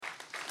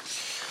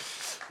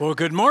Well,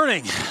 good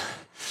morning.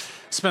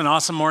 It's been an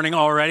awesome morning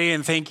already,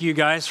 and thank you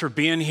guys for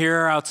being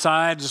here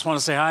outside. Just want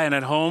to say hi, and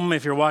at home,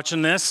 if you're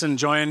watching this,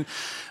 enjoying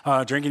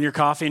drinking your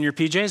coffee in your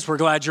PJs, we're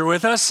glad you're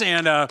with us,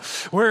 and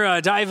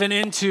we're diving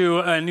into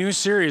a new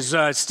series.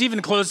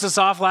 Stephen closed us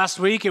off last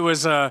week. It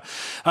was an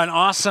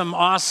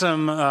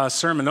awesome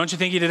sermon. Don't you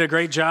think he did a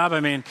great job? I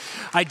mean,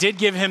 I did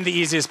give him the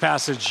easiest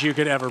passage you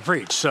could ever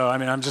preach. So, I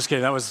mean, I'm just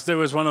kidding. There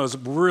was one of those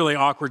really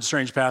awkward,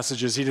 strange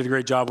passages. He did a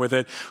great job with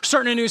it. We're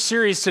starting a new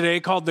series today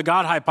called The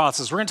God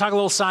Hypothesis. We're going to talk a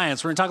little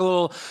science. We're going to talk a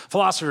little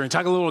philosophy. We're going to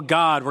talk a little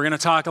God. We're going to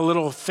talk a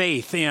little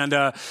faith.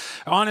 And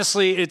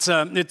honestly, it's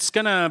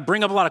going to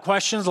bring up a lot of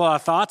questions, a lot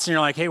of thoughts, and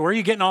you're like, hey, where are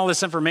you getting all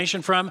this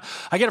information from?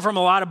 I get it from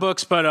a lot of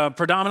books, but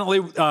predominantly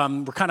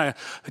we're kind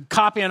of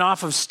copying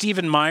off of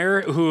Stephen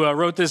Meyer, who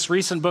wrote this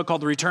recent book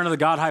called The Return of the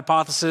God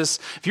Hypothesis.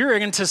 If you're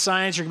into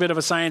science, you're a bit of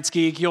a science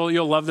geek,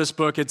 you'll love this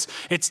book. It's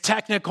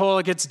technical,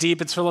 it gets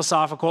deep, it's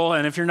philosophical,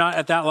 and if you're not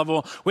at that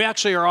level, we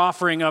actually are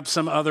offering up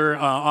some other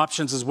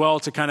options as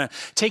well to kind of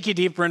take you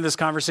deeper into this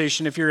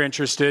conversation if you're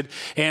interested,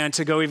 and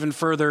to go even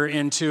further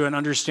into an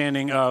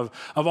understanding of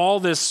all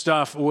this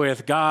stuff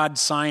with God,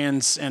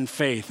 science, and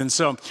faith. And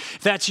so if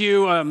that's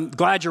you, I'm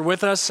glad you're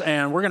with us,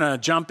 and we're going to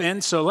jump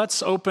in. So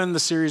let's open the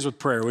series with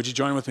prayer. Would you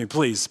join with me,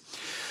 please?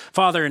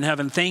 Father in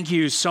heaven, thank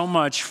you so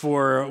much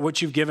for what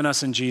you've given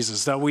us in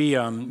Jesus, that we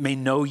may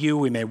know you,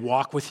 we may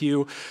walk with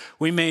you,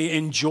 we may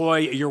enjoy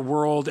your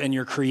world and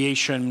your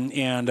creation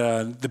and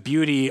the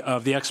beauty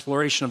of the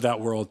exploration of that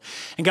world.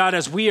 And God,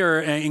 as we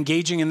are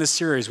engaging in this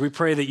series, we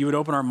pray that you would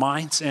open our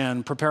minds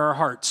and prepare our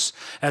hearts,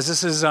 as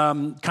this is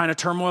kind of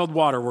turmoiled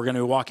water we're going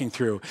to be walking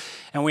through.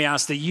 And we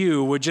ask that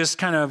you would just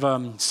kind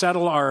of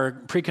settle our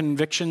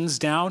pre-convictions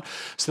down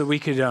so that we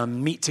could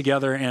meet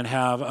together and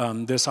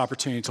have this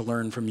opportunity to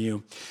learn from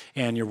you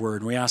and your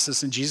word. And we ask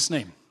this in Jesus'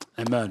 name.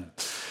 Amen.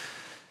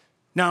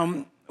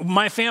 Now,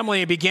 my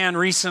family began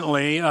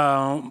recently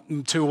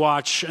to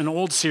watch an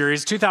old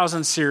series,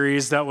 2000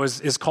 series that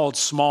is called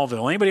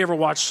Smallville. Anybody ever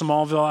watch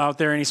Smallville out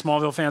there? Any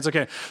Smallville fans?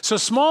 Okay, so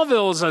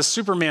Smallville is a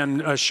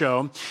Superman show,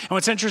 and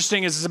what's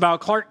interesting is it's about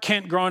Clark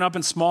Kent growing up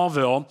in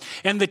Smallville,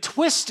 and the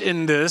twist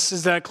in this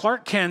is that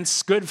Clark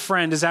Kent's good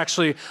friend is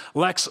actually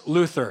Lex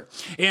Luthor,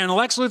 and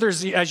Lex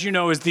Luthor, as you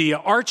know, is the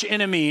arch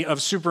enemy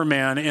of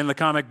Superman in the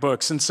comic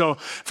books, and so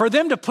for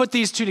them to put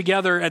these two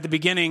together at the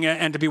beginning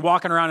and to be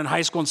walking around in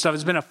high school and stuff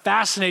has been a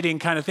fascinating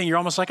kind of thing. You're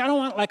almost like, I don't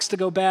want Lex to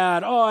go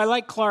bad. Oh, I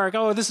like Clark.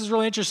 Oh, this is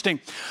really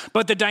interesting.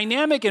 But the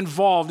dynamic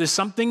involved is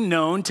something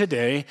known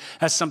today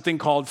as something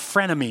called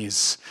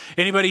frenemies.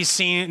 Anybody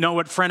know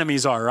what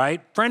frenemies are,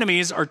 right?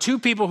 Frenemies are two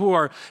people who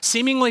are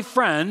seemingly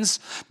friends,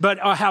 but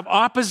have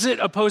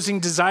opposing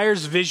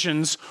desires,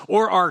 visions,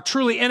 or are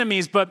truly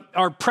enemies, but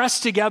are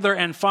pressed together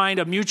and find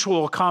a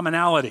mutual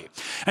commonality.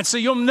 And so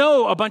you'll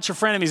know a bunch of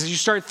frenemies as you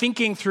start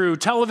thinking through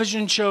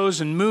television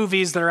shows and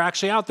movies that are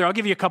actually out there. I'll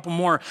give you a couple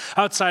more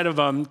outside of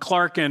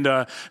Clark and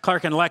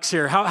Lex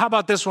here. How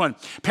about this one?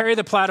 Perry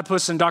the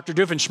Platypus and Dr.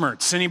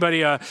 Doofenshmirtz.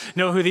 Anybody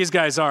know who these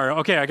guys are?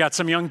 Okay, I got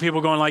some young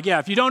people going like, yeah,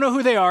 if you don't know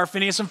who they are,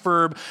 Phineas and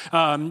Ferb,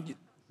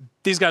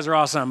 these guys are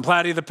awesome.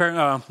 Perry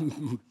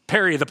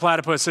the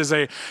Platypus is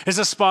a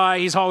spy.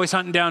 He's always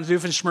hunting down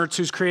Doofenshmirtz,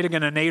 who's creating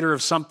an innator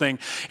of something.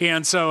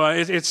 And so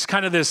it's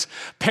kind of this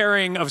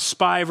pairing of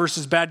spy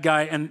versus bad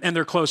guy and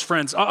their close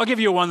friends. I'll give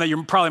you one that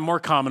you're probably more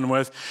common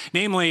with,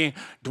 namely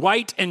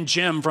Dwight and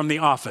Jim from The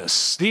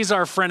Office. These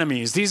are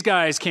frenemies. These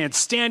guys can't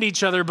stand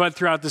each other, but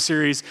throughout the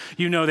series,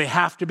 you know they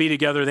have to be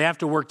together. They have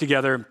to work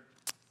together.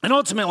 And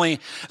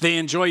ultimately, they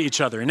enjoy each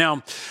other.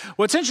 Now,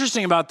 what's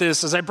interesting about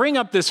this is I bring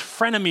up this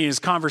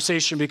frenemies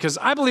conversation because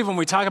I believe when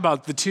we talk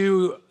about the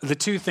two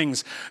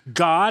things,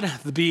 God,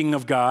 the being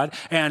of God,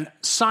 and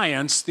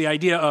science, the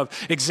idea of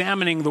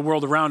examining the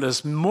world around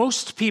us,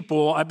 most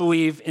people, I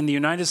believe, in the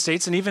United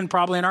States and even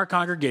probably in our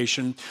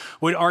congregation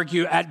would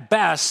argue at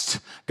best,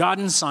 God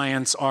and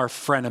science are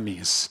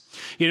frenemies.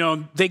 You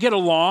know, they get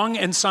along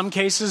in some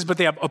cases, but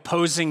they have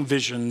opposing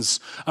visions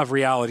of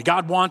reality.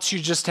 God wants you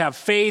just to have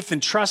faith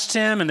and trust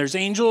him, and there's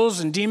angels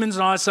and demons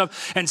and all that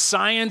stuff, and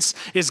science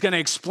is going to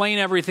explain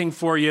everything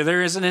for you.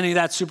 There isn't any of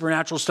that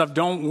supernatural stuff.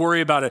 Don't worry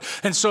about it.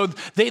 And so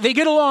they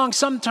get along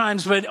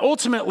sometimes, but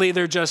ultimately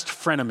they're just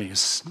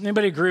frenemies.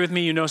 Anybody agree with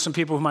me? You know some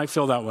people who might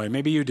feel that way.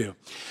 Maybe you do.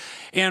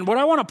 And what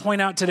I want to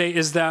point out today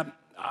is that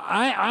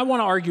I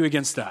want to argue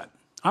against that.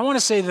 I want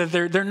to say that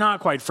they're not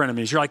quite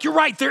frenemies. You're like, you're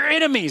right, they're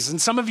enemies.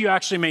 And some of you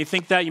actually may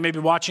think that. You may be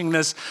watching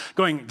this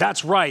going,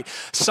 that's right.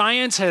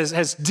 Science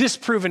has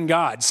disproven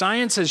God.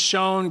 Science has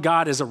shown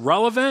God is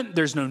irrelevant.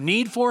 There's no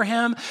need for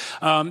him.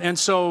 And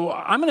so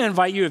I'm going to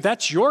invite you, if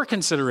that's your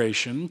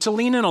consideration, to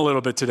lean in a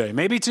little bit today.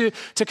 Maybe to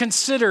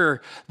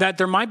consider that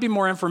there might be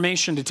more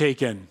information to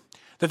take in,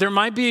 that there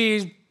might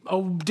be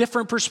a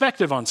different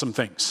perspective on some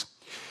things.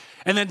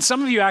 And then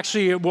some of you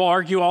actually will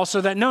argue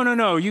also that,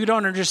 no, you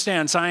don't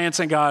understand science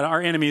and God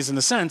are enemies in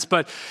the sense,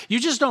 but you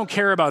just don't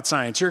care about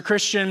science. You're a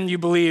Christian, you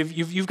believe,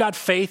 you've got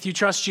faith, you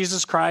trust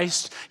Jesus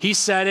Christ. He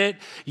said it,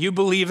 you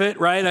believe it,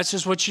 right? That's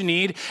just what you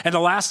need. And the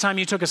last time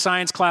you took a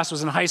science class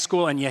was in high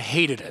school and you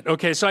hated it.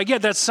 Okay, so I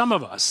get that's some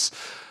of us.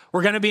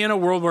 We're going to be in a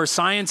world where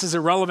science is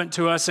irrelevant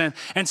to us, and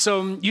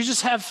so you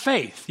just have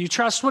faith. You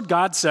trust what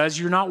God says.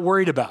 You're not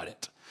worried about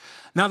it.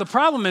 Now, the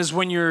problem is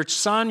when your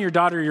son, your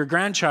daughter, your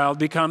grandchild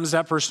becomes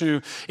that person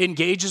who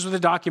engages with the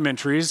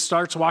documentaries,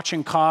 starts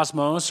watching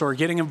Cosmos or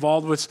getting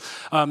involved with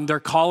their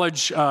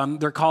college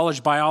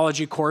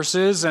biology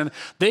courses, and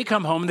they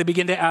come home and they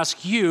begin to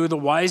ask you, the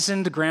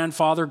wizened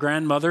grandfather,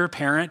 grandmother,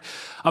 parent,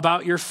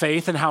 about your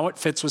faith and how it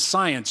fits with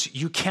science.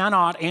 You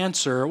cannot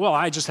answer, well,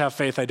 I just have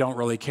faith, I don't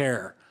really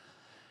care.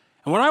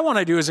 And what I want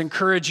to do is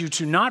encourage you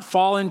to not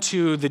fall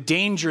into the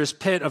dangerous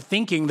pit of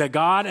thinking that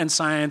God and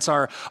science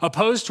are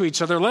opposed to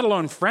each other, let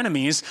alone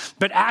frenemies,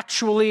 but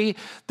actually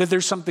that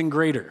there's something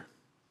greater,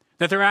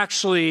 that they're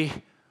actually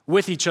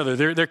with each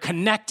other. They're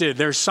connected.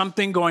 There's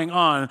something going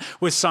on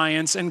with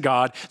science and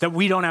God that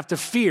we don't have to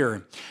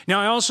fear. Now,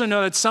 I also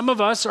know that some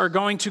of us are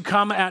going to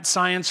come at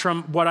science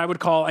from what I would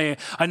call the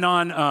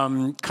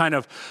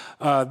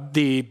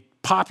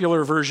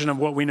popular version of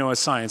what we know as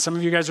science. Some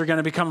of you guys are going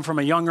to be coming from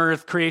a young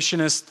earth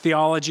creationist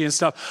theology and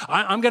stuff.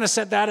 I'm going to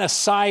set that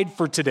aside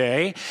for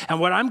today. And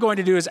what I'm going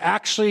to do is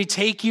actually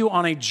take you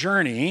on a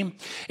journey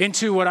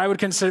into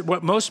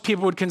what most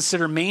people would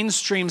consider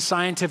mainstream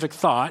scientific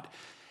thought,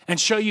 and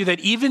show you that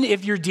even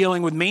if you're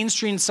dealing with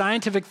mainstream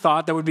scientific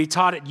thought that would be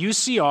taught at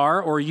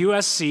UCR or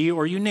USC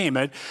or you name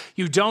it,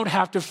 you don't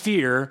have to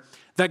fear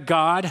that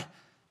God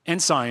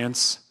and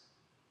science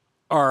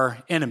are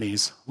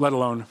enemies, let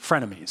alone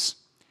frenemies.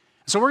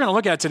 So we're going to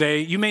look at today.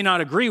 You may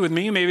not agree with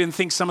me. You may even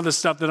think some of the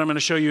stuff that I'm going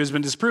to show you has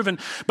been disproven.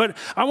 But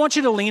I want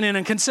you to lean in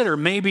and consider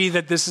maybe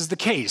that this is the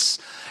case.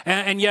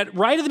 And yet,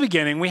 right at the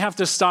beginning, we have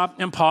to stop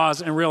and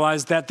pause and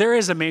realize that there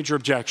is a major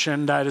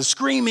objection that is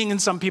screaming in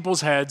some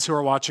people's heads who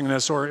are watching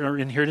this or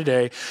in here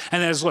today.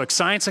 And that is, look,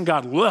 science and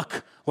God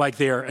look like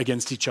they are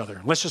against each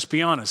other. Let's just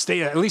be honest.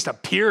 They at least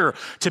appear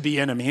to be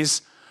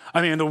enemies.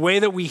 I mean, the way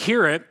that we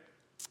hear it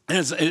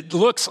is it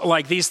looks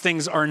like these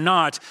things are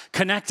not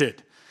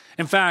connected.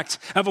 In fact,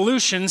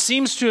 evolution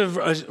seems to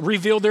have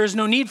revealed there is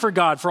no need for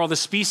God for all the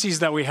species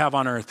that we have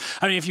on Earth.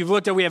 I mean, if you've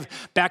looked at, we have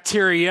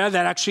bacteria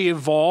that actually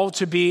evolved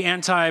to be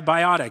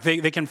antibiotic.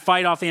 They can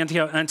fight off the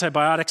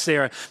antibiotics.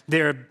 They're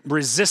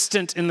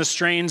resistant in the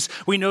strains.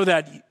 We know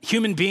that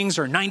human beings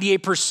are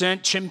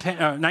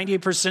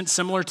 98%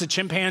 similar to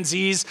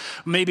chimpanzees.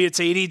 Maybe it's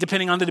 80,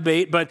 depending on the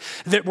debate, but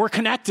that we're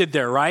connected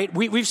there, right?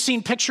 We've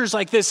seen pictures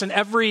like this in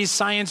every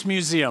science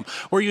museum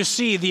where you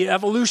see the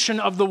evolution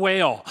of the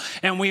whale,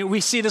 and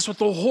we see this with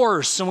the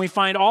horse, and we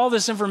find all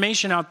this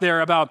information out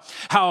there about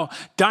how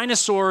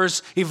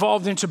dinosaurs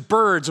evolved into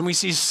birds, and we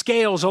see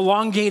scales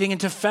elongating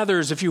into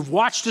feathers. If you've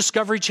watched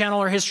Discovery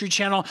Channel or History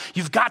Channel,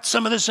 you've got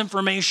some of this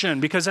information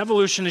because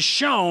evolution has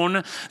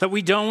shown that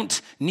we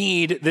don't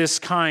need this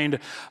kind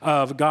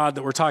of God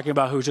that we're talking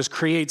about who just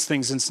creates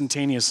things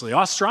instantaneously.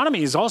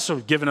 Astronomy has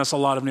also given us a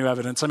lot of new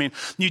evidence. I mean,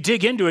 you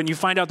dig into it and you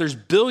find out there's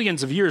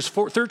billions of years,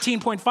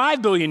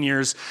 13.5 billion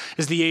years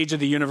is the age of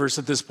the universe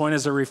at this point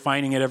as they're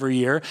refining it every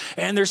year.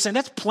 And they're saying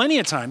that's plenty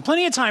of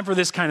time for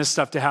this kind of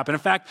stuff to happen. In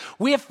fact,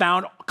 we have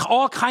found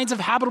all kinds of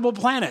habitable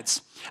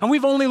planets. And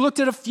we've only looked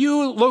at a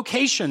few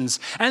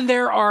locations, and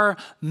there are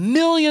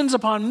millions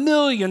upon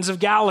millions of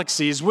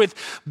galaxies with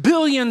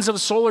billions of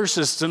solar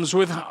systems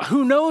with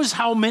who knows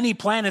how many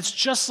planets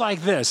just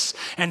like this.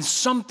 And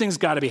something's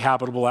got to be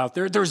habitable out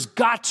there. There's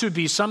got to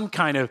be some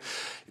kind of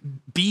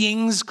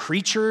beings,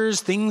 creatures,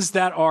 things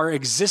that are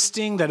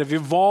existing, that have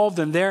evolved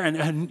and there.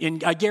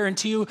 And I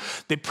guarantee you,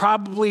 they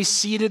probably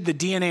seeded the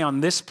DNA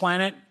on this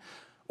planet,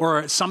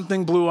 or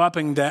something blew up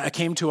and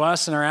came to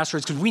us in our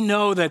asteroids, because we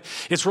know that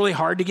it's really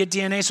hard to get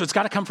DNA, so it's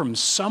got to come from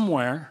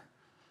somewhere.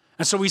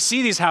 And so we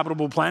see these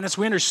habitable planets.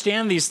 We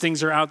understand these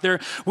things are out there.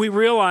 We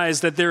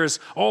realize that there is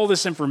all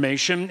this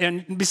information.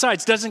 And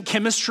besides, doesn't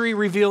chemistry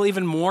reveal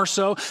even more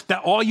so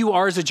that all you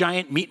are is a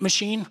giant meat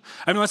machine?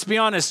 I mean, let's be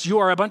honest. You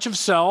are a bunch of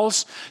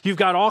cells. You've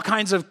got all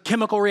kinds of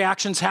chemical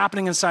reactions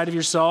happening inside of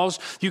your cells.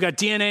 You've got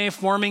DNA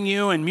forming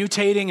you and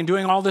mutating and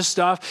doing all this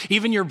stuff.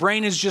 Even your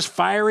brain is just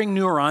firing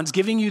neurons,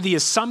 giving you the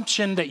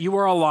assumption that you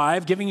are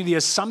alive, giving you the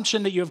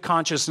assumption that you have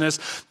consciousness.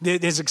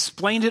 It has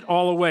explained it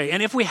all away.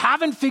 And if we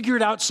haven't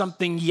figured out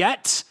something yet,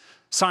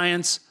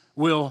 science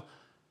will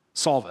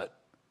solve it.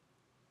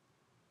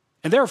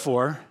 And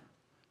therefore,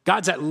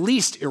 God's at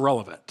least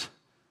irrelevant.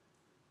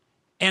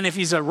 And if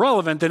he's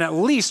irrelevant, then at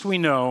least we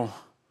know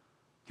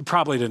he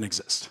probably didn't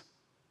exist.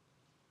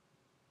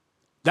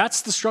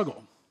 That's the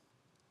struggle.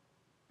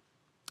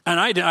 And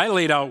I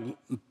laid out,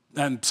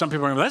 and some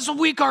people are going, that's the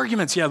weak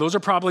arguments. Yeah, those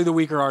are probably the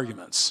weaker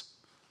arguments.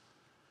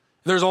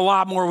 There's a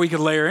lot more we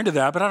could layer into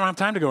that, but I don't have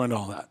time to go into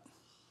all that.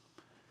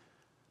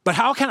 But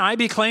how can I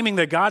be claiming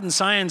that God and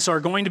science are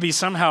going to be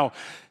somehow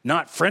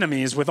not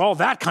frenemies with all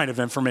that kind of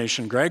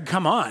information, Greg?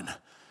 Come on.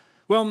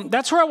 Well,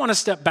 that's where I want to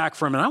step back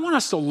from, and I want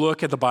us to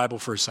look at the Bible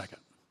for a second.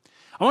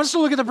 I want us to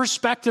look at the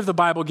perspective the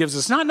Bible gives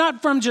us,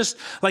 not from just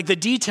like the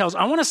details.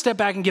 I want to step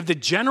back and give the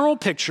general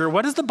picture.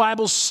 What does the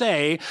Bible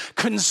say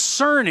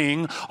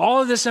concerning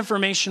all of this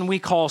information we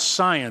call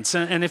science?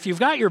 And if you've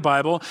got your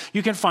Bible,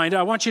 you can find it.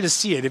 I want you to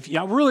see it.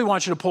 I really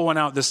want you to pull one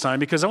out this time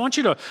because I want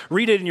you to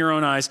read it in your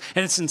own eyes.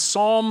 And it's in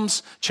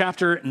Psalms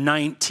chapter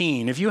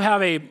 19. If you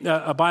have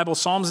a Bible,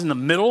 Psalms in the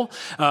middle.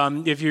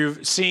 If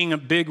you're seeing a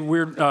big,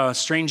 weird,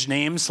 strange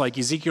names like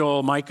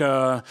Ezekiel,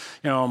 Micah,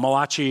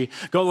 Malachi,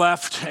 go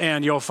left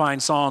and you'll find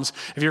Psalms.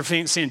 If you're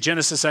seeing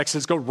Genesis,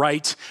 Exodus, go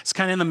right. It's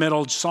kind of in the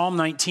middle. Psalm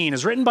 19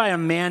 is written by a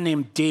man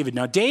named David.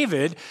 Now,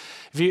 David,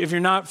 if you're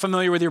not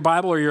familiar with your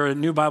Bible or you're a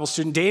new Bible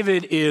student,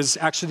 David is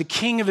actually the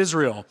king of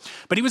Israel.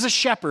 But he was a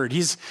shepherd.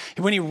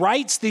 When he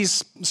writes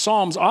these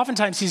Psalms,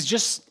 oftentimes he's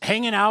just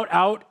hanging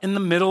out in the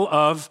middle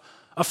of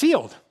a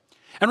field.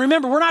 And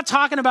remember, we're not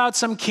talking about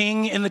some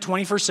king in the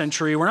 21st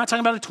century. We're not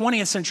talking about a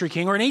 20th century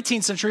king or an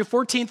 18th century,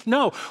 14th.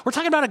 No, we're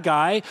talking about a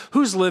guy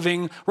who's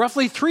living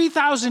roughly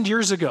 3,000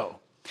 years ago.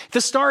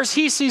 The stars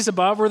he sees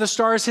above were the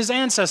stars his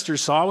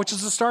ancestors saw, which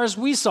is the stars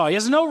we saw. He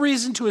has no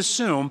reason to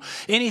assume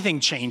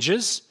anything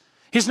changes.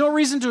 He has no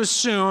reason to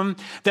assume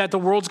that the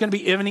world's going to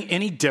be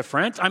any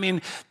different. I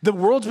mean, the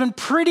world's been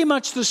pretty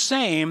much the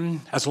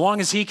same as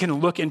long as he can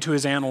look into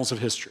his annals of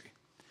history.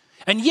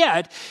 And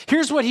yet,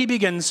 here's what he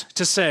begins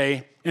to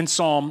say in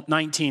Psalm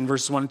 19,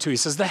 verses 1 and 2. He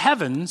says, "The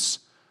heavens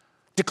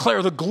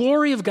declare the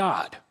glory of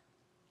God.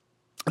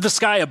 The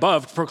sky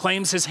above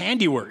proclaims his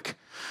handiwork.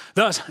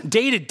 Thus,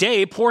 day to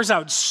day pours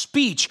out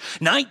speech.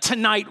 Night to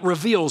night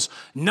reveals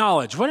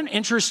knowledge." What an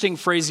interesting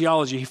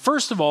phraseology.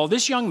 First of all,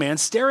 this young man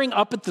staring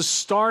up at the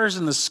stars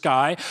in the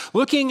sky,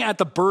 looking at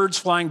the birds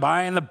flying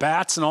by and the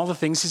bats and all the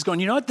things, he's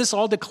going, you know what this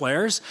all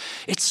declares?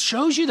 It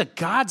shows you that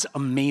God's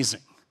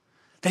amazing.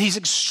 That he's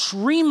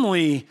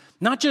extremely,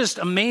 not just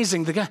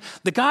amazing,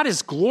 the God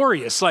is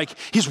glorious. Like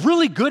he's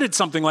really good at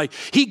something. Like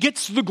he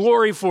gets the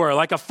glory for it.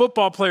 Like a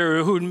football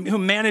player who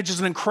manages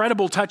an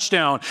incredible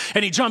touchdown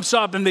and he jumps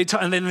up and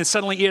then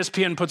suddenly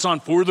ESPN puts on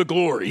 "For the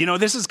Glory."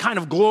 This is kind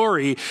of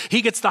glory.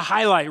 He gets the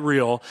highlight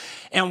reel.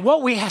 And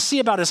what we see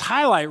about his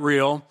highlight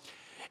reel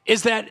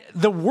is that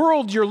the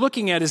world you're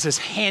looking at is his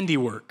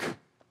handiwork.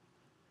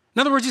 In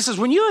other words, he says,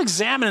 when you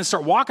examine and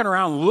start walking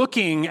around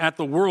looking at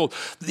the world,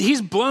 he's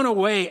blown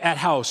away at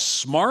how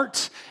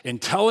smart,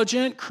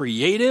 intelligent,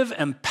 creative,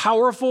 and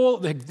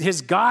powerful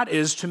his God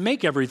is to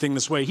make everything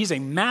this way. He's a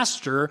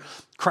master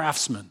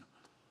craftsman,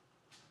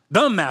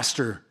 the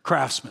master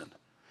craftsman.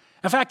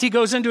 In fact, he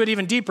goes into it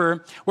even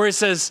deeper where he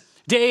says,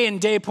 day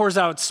and day pours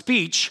out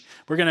speech.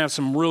 We're going to have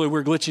some really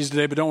weird glitches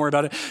today, but don't worry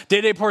about it. Day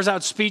to day pours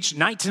out speech.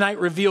 Night to night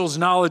reveals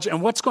knowledge.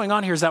 And what's going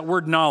on here is that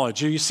word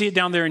knowledge. You see it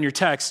down there in your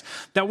text.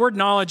 That word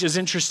knowledge is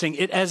interesting.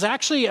 It is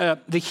actually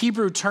the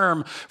Hebrew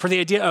term for the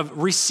idea of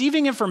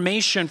receiving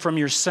information from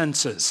your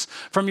senses,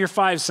 from your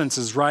five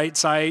senses, right?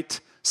 Sight,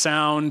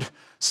 sound,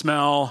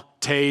 smell,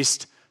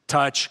 taste,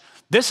 touch.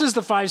 This is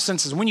the five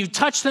senses. When you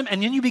touch them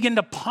and then you begin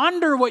to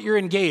ponder what you're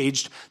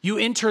engaged, you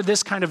enter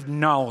this kind of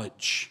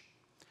knowledge.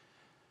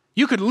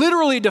 You could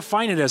literally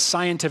define it as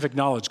scientific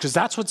knowledge because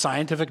that's what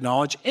scientific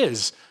knowledge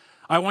is.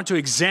 I want to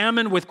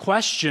examine with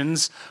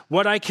questions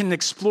what I can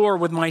explore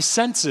with my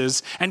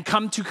senses and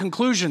come to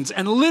conclusions.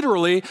 And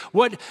literally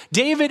what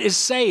David is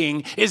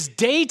saying is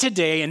day to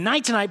day and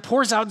night to night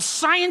pours out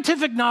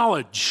scientific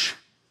knowledge.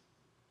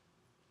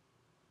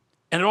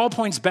 And it all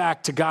points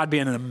back to God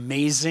being an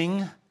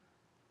amazing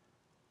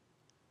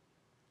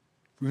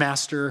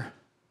master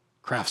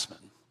craftsman.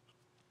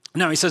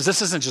 Now, he says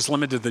this isn't just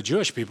limited to the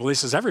Jewish people. He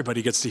says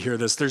everybody gets to hear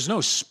this. There's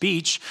no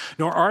speech,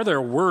 nor are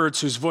there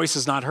words whose voice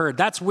is not heard.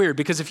 That's weird,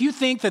 because if you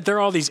think that there are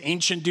all these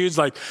ancient dudes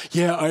like,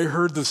 yeah, I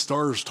heard the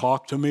stars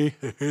talk to me.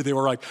 They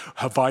were like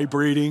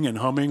vibrating and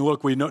humming.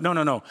 Look, we know.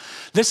 No.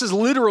 This is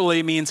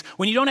literally means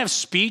when you don't have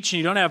speech and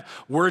you don't have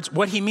words,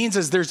 what he means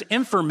is there's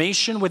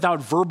information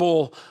without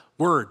verbal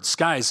words.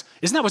 Guys,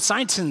 isn't that what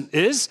science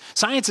is?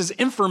 Science is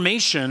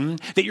information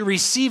that you're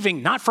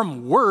receiving not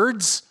from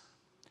words,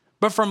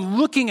 but from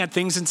looking at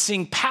things and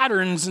seeing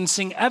patterns and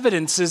seeing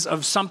evidences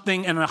of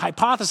something and a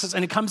hypothesis,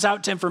 and it comes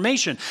out to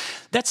information.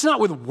 That's not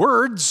with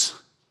words.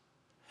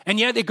 And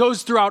yet it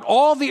goes throughout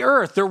all the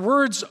earth. There are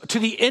words to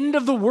the end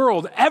of the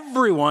world.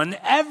 Everyone,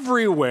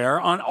 everywhere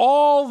on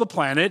all the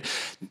planet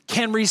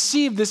can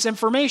receive this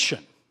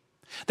information.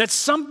 That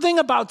something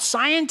about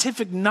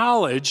scientific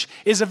knowledge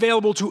is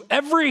available to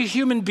every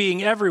human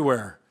being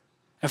everywhere.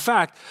 In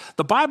fact,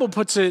 the Bible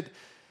puts it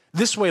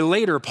this way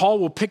later. Paul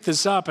will pick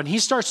this up and he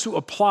starts to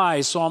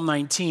apply Psalm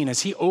 19 as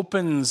he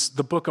opens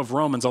the book of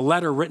Romans, a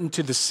letter written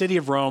to the city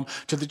of Rome,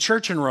 to the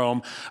church in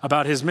Rome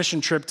about his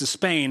mission trip to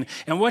Spain.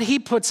 And what he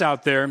puts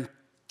out there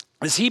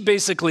is he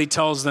basically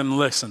tells them,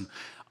 listen,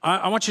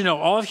 I want you to know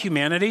all of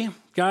humanity,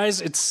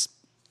 guys,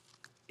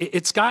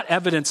 it's got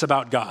evidence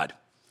about God.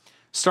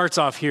 Starts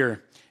off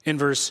here in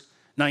verse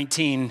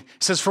 19.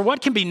 It says, for what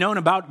can be known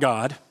about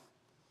God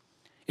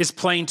is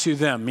plain to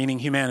them, meaning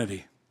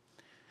humanity,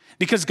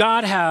 because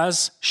God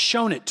has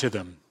shown it to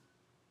them.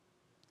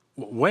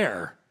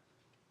 Where?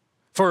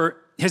 For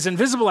his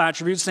invisible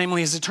attributes,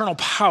 namely his eternal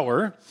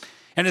power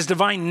and his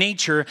divine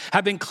nature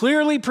have been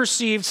clearly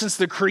perceived since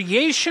the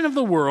creation of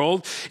the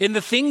world in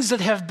the things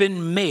that have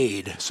been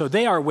made. So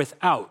they are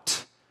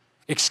without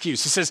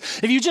excuse. He says,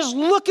 if you just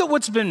look at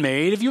what's been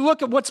made, if you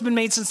look at what's been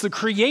made since the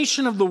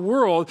creation of the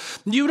world,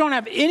 you don't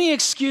have any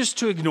excuse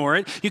to ignore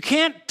it. You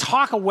can't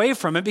talk away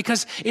from it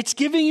because it's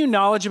giving you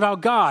knowledge about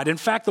God. In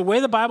fact, the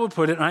way the Bible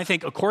put it, and I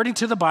think according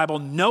to the Bible,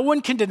 no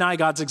one can deny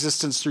God's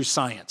existence through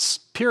science,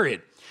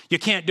 period. You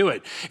can't do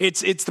it.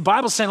 It's the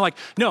Bible saying like,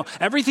 no,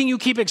 everything you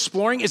keep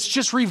exploring, it's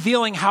just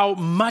revealing how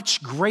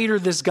much greater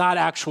this God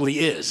actually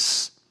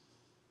is.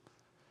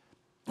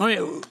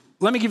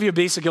 Let me give you a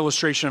basic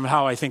illustration of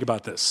how I think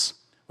about this.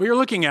 What you're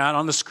looking at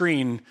on the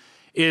screen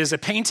is a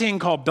painting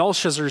called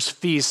Belshazzar's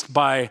Feast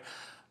by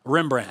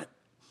Rembrandt.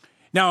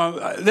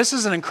 Now, this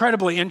is an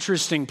incredibly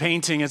interesting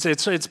painting.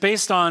 It's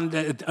based on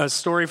a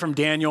story from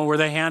Daniel where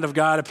the hand of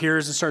God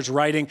appears and starts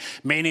writing,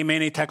 Mene,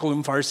 Mene, Tekel,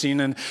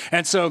 Upharsin.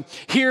 And so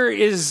here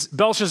is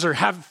Belshazzar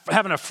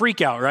having a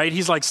freak out, right?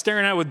 He's like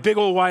staring at it with big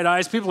old wide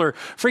eyes. People are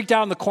freaked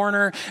out in the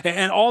corner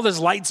and all this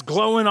light's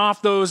glowing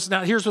off those.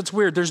 Now, here's what's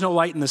weird. There's no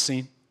light in the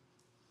scene.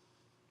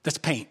 That's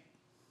paint.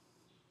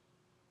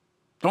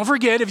 Don't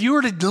forget, if you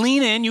were to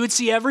lean in, you would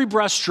see every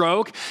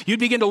brushstroke. You'd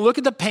begin to look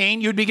at the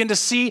paint. You'd begin to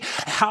see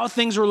how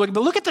things were looking.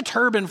 But look at the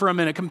turban for a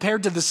minute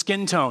compared to the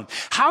skin tone.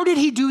 How did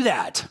he do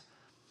that?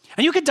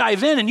 And you could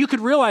dive in and you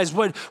could realize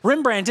what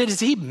Rembrandt did is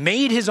he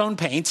made his own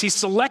paints. He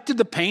selected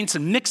the paints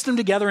and mixed them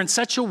together in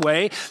such a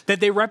way that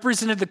they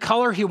represented the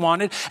color he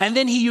wanted. And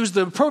then he used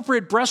the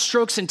appropriate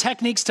brushstrokes and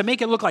techniques to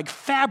make it look like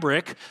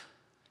fabric,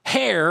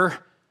 hair,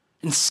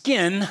 and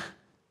skin,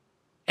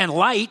 and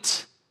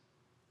light.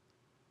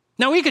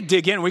 Now, we could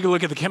dig in, we could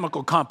look at the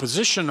chemical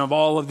composition of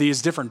all of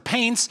these different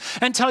paints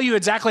and tell you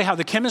exactly how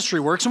the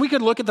chemistry works. And we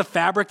could look at the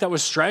fabric that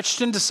was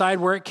stretched and decide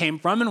where it came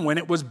from and when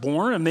it was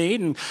born and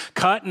made and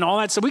cut and all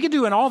that. So we could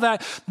do all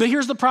that. But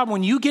here's the problem.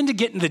 When you begin to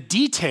get in the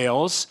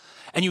details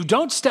and you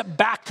don't step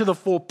back to the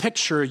full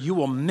picture, you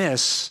will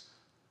miss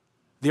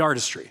the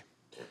artistry.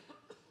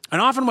 And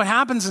often what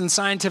happens in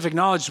scientific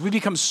knowledge is we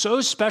become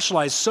so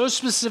specialized, so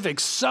specific,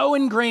 so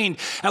ingrained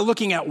at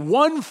looking at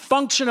one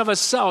function of a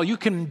cell, you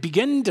can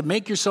begin to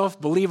make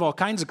yourself believe all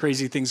kinds of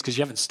crazy things because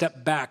you haven't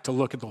stepped back to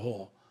look at the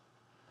whole.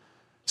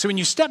 So when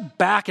you step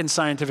back in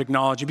scientific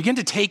knowledge, you begin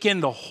to take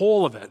in the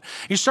whole of it.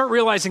 You start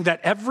realizing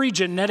that every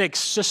genetic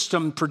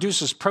system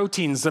produces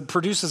proteins that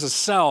produces a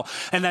cell,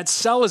 and that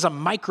cell is a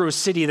micro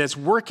city that's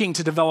working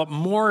to develop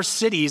more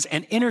cities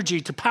and energy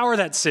to power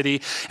that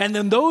city. And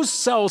then those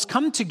cells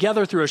come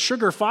together through a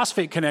sugar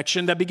phosphate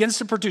connection that begins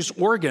to produce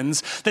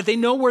organs that they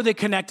know where they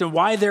connect and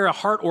why they're a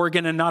heart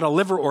organ and not a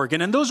liver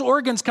organ. And those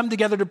organs come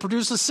together to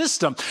produce a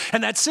system.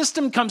 And that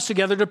system comes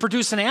together to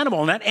produce an animal.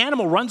 And that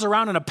animal runs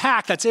around in a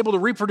pack that's able to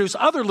reproduce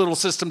other little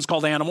systems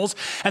called animals,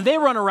 and they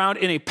run around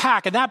in a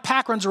pack, and that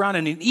pack runs around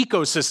in an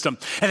ecosystem,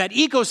 and that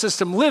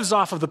ecosystem lives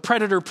off of the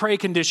predator-prey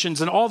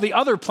conditions and all the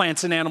other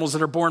plants and animals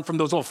that are born from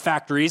those little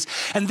factories,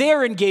 and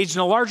they're engaged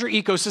in a larger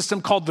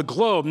ecosystem called the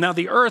globe. Now,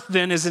 the Earth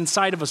then is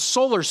inside of a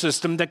solar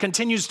system that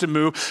continues to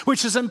move,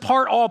 which is in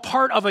part all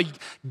part of a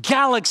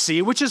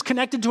galaxy, which is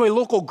connected to a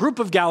local group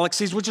of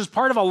galaxies, which is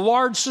part of a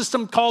large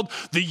system called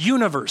the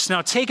universe.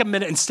 Now, take a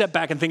minute and step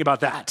back and think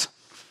about that.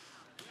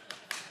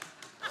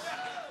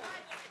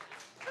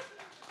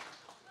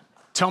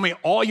 Tell me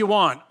all you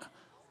want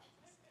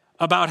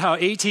about how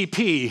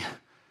ATP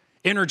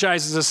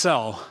energizes a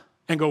cell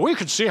and go, we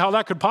could see how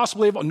that could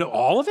possibly evolve. No,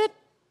 all of it?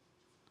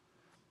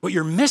 What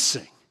you're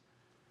missing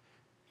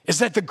is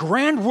that the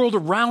grand world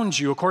around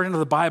you, according to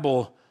the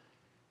Bible,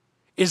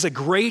 is a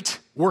great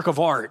work of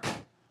art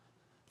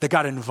that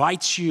God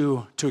invites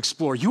you to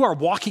explore. You are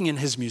walking in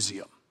his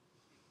museum.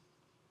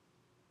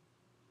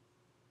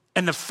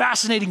 And the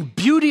fascinating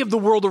beauty of the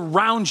world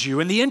around you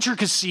and the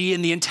intricacy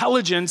and the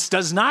intelligence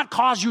does not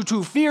cause you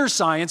to fear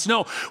science.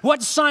 No,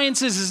 what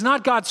science is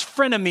not God's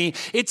frenemy,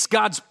 it's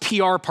God's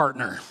PR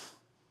partner.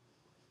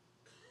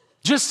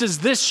 Just as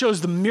this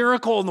shows the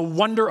miracle and the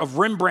wonder of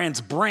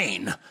Rembrandt's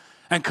brain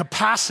and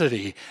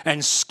capacity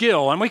and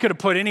skill, and we could have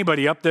put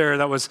anybody up there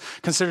that was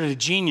considered a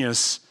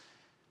genius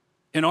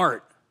in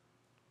art.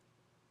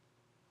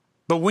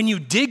 But when you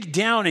dig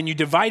down and you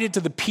divide it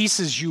to the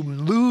pieces, you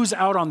lose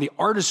out on the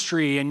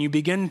artistry and you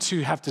begin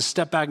to have to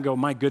step back and go,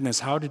 my goodness,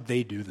 how did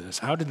they do this?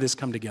 How did this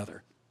come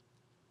together?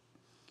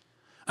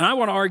 And I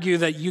want to argue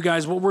that you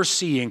guys, what we're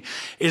seeing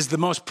is the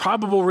most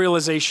probable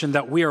realization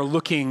that we are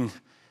looking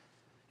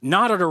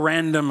not at a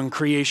random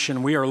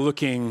creation, we are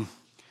looking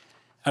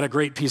at a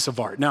great piece of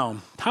art. Now,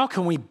 how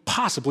can we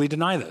possibly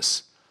deny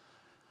this?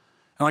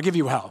 And I'll give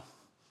you how.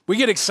 We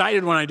get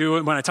excited when I do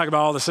it, when I talk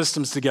about all the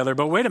systems together,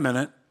 but wait a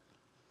minute.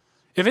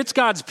 If it's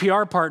God's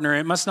PR partner,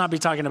 it must not be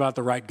talking about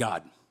the right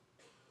God.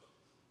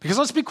 Because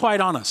let's be quite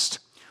honest.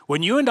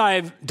 When you and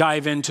I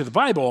dive into the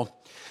Bible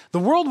The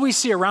world we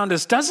see around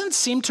us doesn't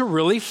seem to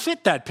really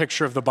fit that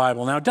picture of the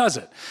Bible now, does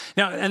it?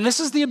 Now, and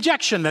this is the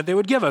objection that they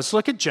would give us.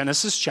 Look at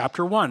Genesis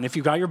chapter 1. If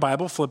you've got your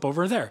Bible, flip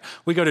over there.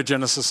 We go to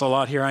Genesis a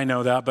lot here, I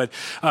know that, but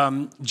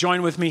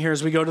join with me here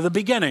as we go to the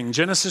beginning.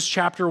 Genesis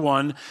chapter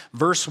 1,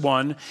 verse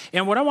 1.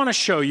 And what I want to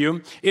show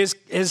you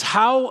is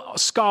how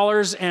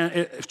scholars,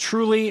 and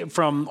truly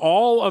from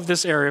all of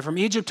this area, from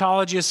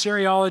Egyptology,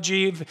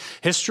 Assyriology,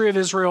 history of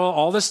Israel,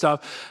 all this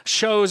stuff,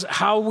 shows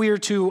how we are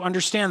to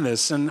understand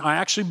this. And I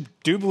actually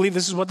do believe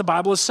this is what the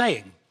Bible is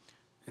saying.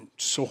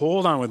 So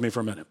hold on with me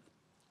for a minute.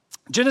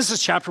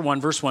 Genesis chapter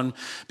 1, verse 1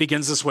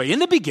 begins this way. In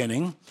the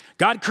beginning,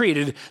 God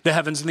created the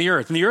heavens and the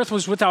earth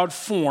was without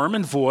form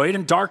and void,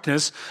 and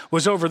darkness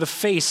was over the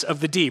face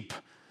of the deep.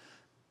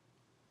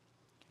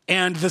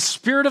 And the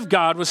Spirit of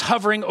God was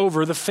hovering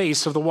over the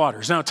face of the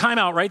waters. Now, time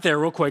out right there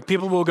real quick.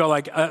 People will go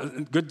like,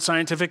 good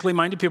scientifically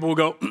minded people will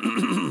go,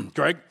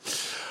 Greg,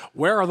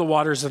 where are the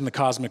waters in the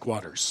cosmic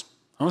waters?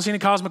 I don't see any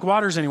cosmic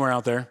waters anywhere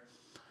out there.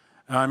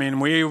 I mean,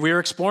 we're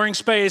exploring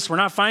space. We're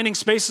not finding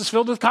spaces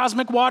filled with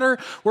cosmic water.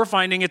 We're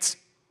finding it's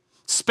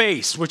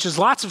space, which is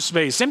lots of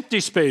space, empty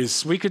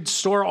space. We could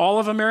store all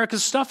of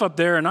America's stuff up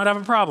there and not have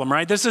a problem,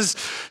 right? This is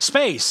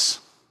space.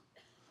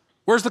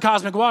 Where's the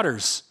cosmic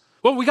waters?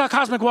 Well, we got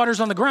cosmic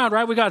waters on the ground,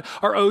 right? We got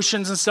our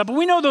oceans and stuff, but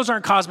we know those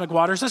aren't cosmic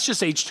waters. That's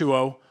just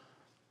H2O.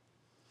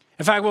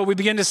 In fact, what we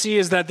begin to see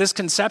is that this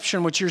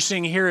conception, what you're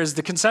seeing here, is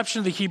the conception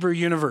of the Hebrew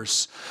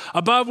universe.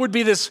 Above would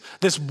be this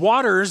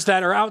waters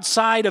that are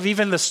outside of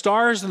even the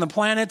stars and the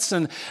planets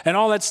and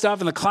all that stuff,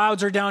 and the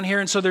clouds are down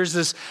here. And so there's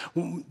this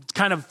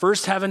kind of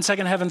first heaven,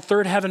 second heaven,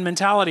 third heaven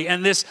mentality.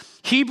 And this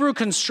Hebrew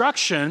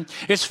construction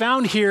is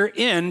found here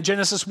in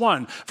Genesis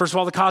 1. First of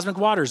all, the cosmic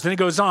waters. Then he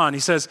goes on.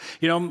 He says,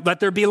 let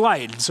there be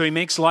light. So he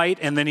makes light,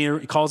 and then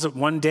he calls it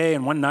one day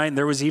and one night, and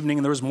there was evening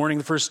and there was morning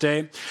the first day.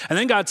 And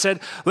then God said,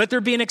 let there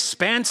be an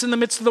expanse in the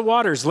midst of the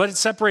waters. Let it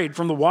separate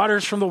from the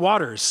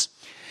waters.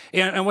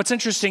 And what's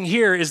interesting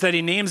here is that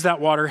he names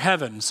that water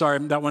heaven. Sorry,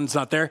 that one's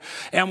not there.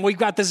 And we've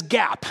got this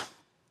gap.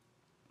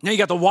 Now you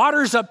got the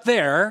waters up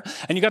there,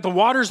 and you got the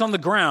waters on the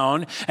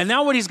ground. And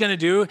now what he's going to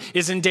do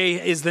is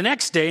the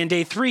next day, in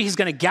day 3, he's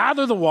going to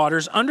gather the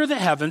waters under the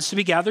heavens to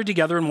be gathered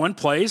together in one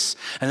place,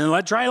 and then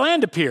let dry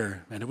land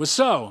appear. And it was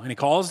so. And he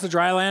calls the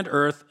dry land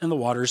earth and the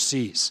waters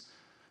seas.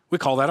 We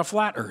call that a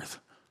flat earth.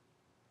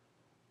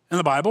 And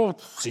the Bible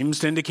seems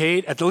to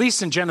indicate, at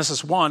least in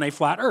Genesis 1, a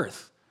flat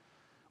earth,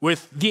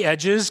 with the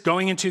edges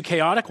going into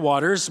chaotic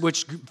waters,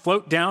 which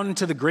float down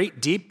into the great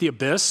deep, the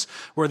abyss,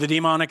 where the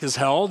demonic is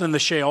held, and the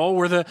Sheol,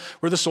 where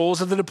the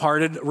souls of the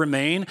departed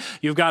remain.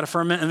 You've got a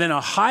firmament, and then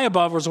a high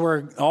above is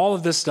where all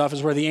of this stuff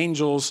is where the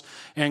angels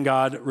and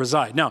God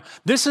reside. Now,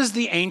 this is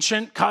the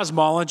ancient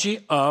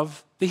cosmology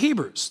of the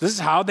Hebrews. This is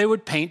how they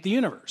would paint the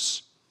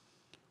universe.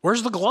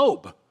 Where's the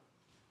globe?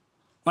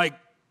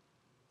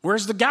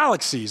 Where's the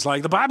galaxies?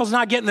 The Bible's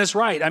not getting this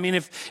right. I mean,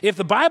 if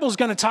the Bible's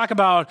going to talk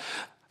about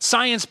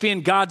science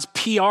being God's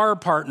PR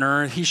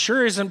partner, he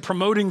sure isn't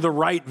promoting the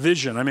right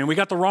vision. I mean, we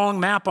got the wrong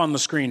map on the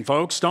screen,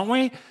 folks, don't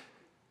we?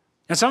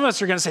 And some of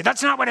us are going to say,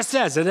 that's not what it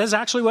says. It is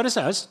actually what it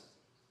says.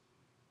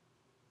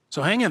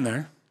 So hang in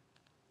there.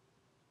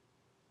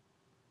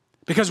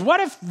 Because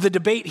what if the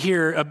debate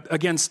here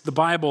against the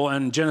Bible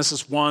and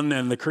Genesis 1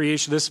 and the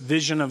creation, this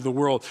vision of the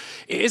world,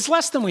 is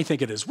less than we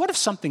think it is? What if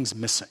something's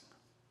missing?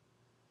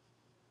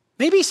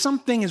 Maybe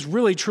something is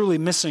really, truly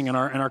missing in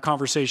our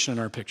conversation, in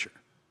our picture.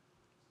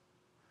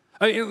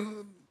 Let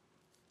me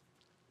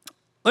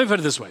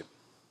put it this way. A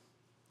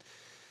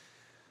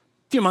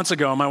few months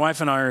ago, my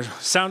wife and I are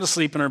sound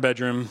asleep in our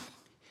bedroom,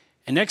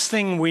 and next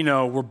thing we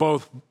know, we're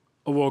both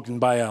awoken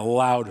by a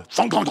loud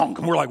thunk, thunk, thunk.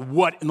 And we're like,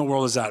 what in the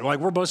world is that?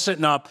 We're both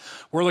sitting up,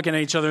 we're looking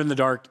at each other in the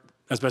dark,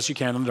 as best you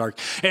can in the dark,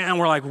 and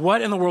we're like,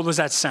 what in the world was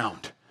that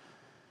sound?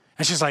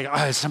 And she's like,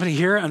 is somebody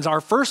here? And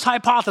our first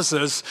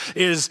hypothesis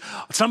is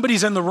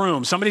somebody's in the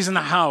room, somebody's in the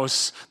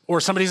house,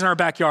 or somebody's in our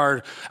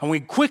backyard. And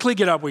we quickly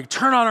get up, we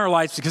turn on our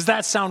lights because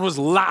that sound was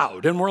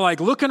loud. And we're like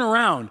looking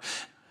around.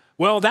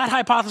 Well, that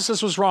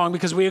hypothesis was wrong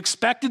because we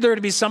expected there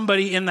to be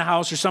somebody in the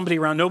house or somebody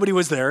around. Nobody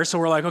was there. So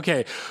we're like,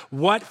 okay,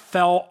 what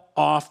fell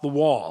off the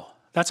wall?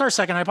 That's our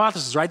second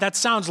hypothesis, right? That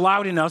sounds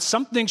loud enough.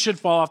 Something should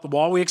fall off the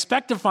wall. We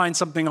expect to find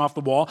something off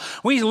the wall.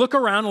 We look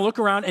around,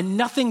 and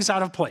nothing's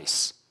out of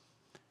place.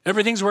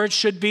 Everything's where it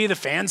should be. The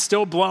fan's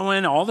still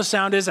blowing. All the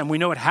sound is, and we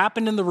know it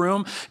happened in the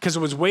room because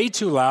it was way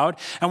too loud.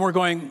 And we're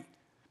going,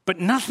 but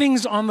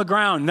nothing's on the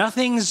ground.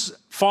 Nothing's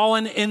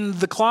fallen in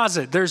the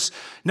closet. There's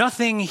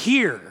nothing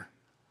here.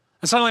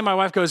 And suddenly my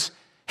wife goes,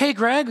 hey,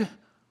 Greg,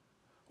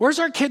 where's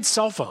our kid's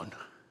cell phone?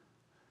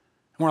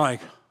 And we're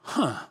like,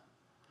 huh.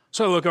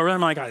 So I look over and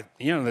I'm like, I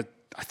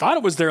thought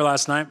it was there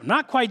last night. I'm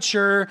not quite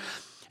sure.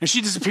 And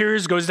she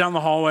disappears, goes down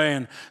the hallway.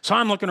 And so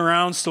I'm looking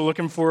around, still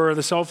looking for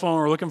the cell phone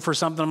or looking for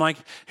something. I'm like,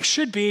 it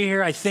should be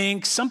here, I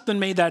think. Something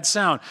made that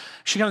sound.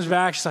 She comes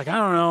back. She's like, I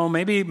don't know.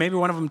 Maybe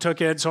one of them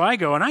took it. So I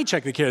go and I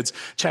check the kids.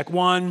 Check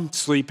 1,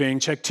 sleeping.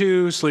 Check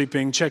 2,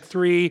 sleeping. Check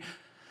 3.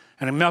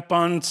 And I'm up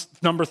on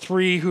number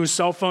 3, whose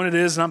cell phone it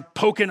is. And I'm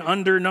poking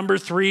under number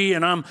 3.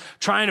 And I'm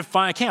trying to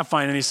find, I can't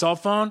find any cell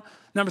phone.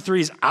 Number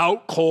 3 is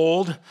out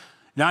cold,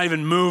 not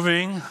even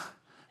moving,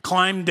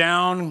 climb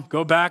down,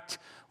 go back.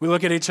 We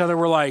look at each other,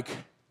 we're like,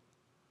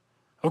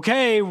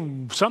 okay,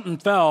 something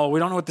fell. We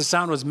don't know what the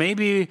sound was.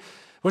 Maybe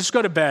we'll just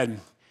go to bed.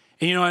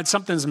 And you know what?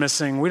 Something's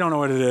missing. We don't know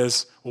what it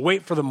is. We'll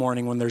wait for the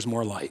morning when there's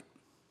more light.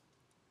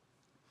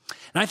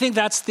 And I think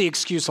that's the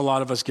excuse a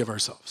lot of us give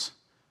ourselves.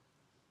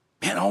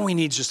 Man, all we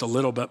need is just a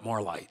little bit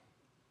more light.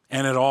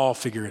 And it'll all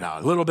figure it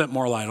out. A little bit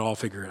more light, it'll all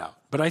figure it out.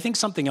 But I think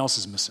something else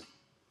is missing.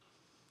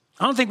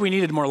 I don't think we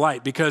needed more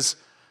light because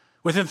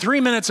within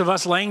 3 minutes of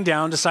us laying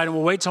down, deciding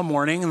we'll wait till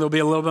morning and there'll be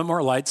a little bit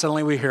more light,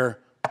 suddenly we hear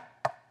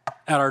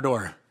at our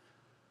door.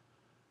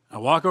 I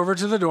walk over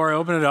to the door, I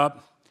open it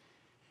up,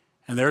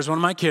 and there's one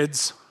of my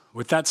kids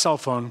with that cell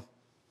phone.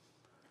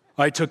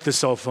 I took the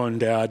cell phone,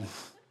 Dad.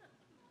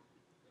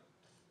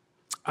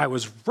 I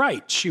was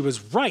right. She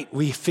was right.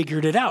 We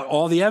figured it out.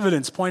 All the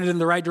evidence pointed in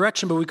the right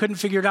direction, but we couldn't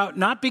figure it out,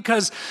 not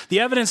because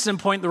the evidence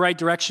didn't point in the right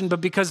direction,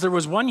 but because there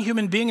was one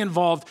human being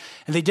involved,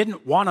 and they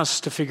didn't want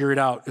us to figure it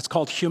out. It's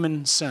called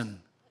human sin.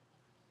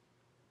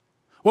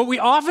 What we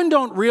often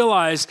don't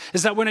realize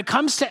is that when it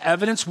comes to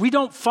evidence, we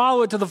don't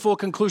follow it to the full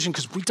conclusion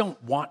because we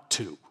don't want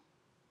to.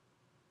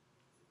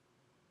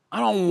 I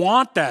don't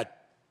want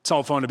that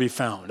cell phone to be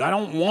found. I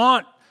don't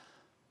want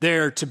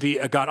there to be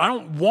a God. I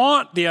don't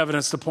want the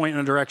evidence to point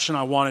in a direction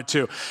I want it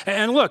to.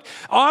 And look,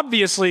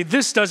 obviously,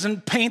 this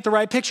doesn't paint the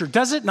right picture.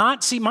 Does it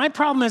not? See, my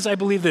problem is I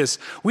believe this.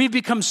 We've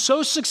become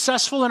so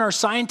successful in our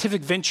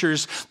scientific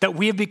ventures that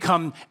we have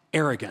become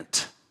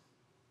arrogant.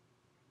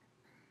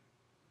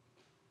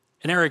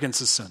 And arrogance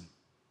is sin.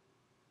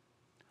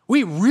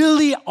 We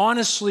really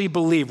honestly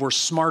believe we're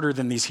smarter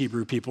than these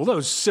Hebrew people,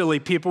 those silly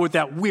people with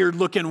that weird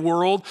looking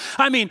world.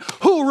 I mean,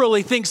 who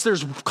really thinks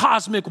there's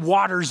cosmic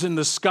waters in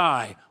the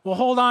sky? Well,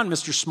 hold on,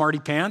 Mr. Smarty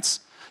Pants.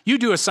 You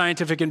do a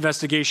scientific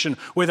investigation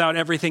without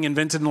everything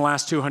invented in the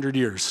last 200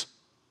 years.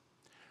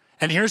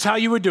 And here's how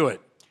you would do it.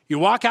 You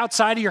walk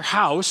outside of your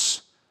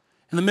house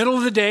in the middle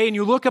of the day and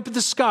you look up at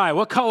the sky.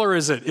 What color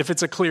is it if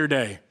it's a clear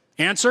day?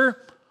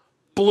 Answer,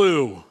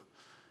 blue.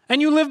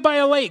 And you live by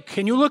a lake,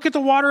 and you look at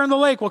the water on the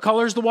lake. What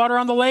color is the water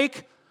on the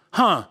lake?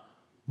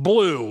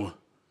 Blue.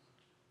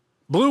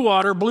 Blue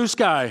water, blue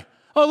sky.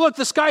 Oh, look,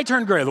 the sky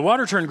turned gray. The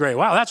water turned gray.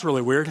 Wow, that's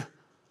really weird.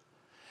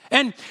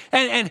 And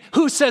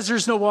who says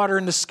there's no water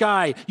in the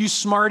sky? You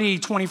smarty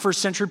 21st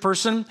century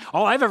person.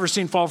 All I've ever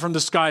seen fall from the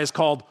sky is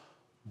called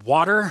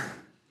water.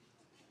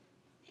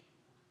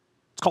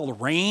 It's called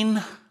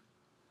rain.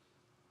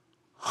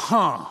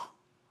 There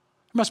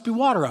must be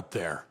water up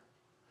there.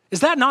 Is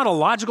that not a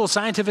logical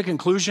scientific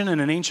conclusion in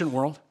an ancient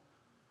world?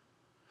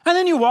 And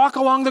then you walk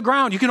along the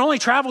ground. You can only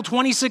travel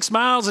 26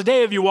 miles a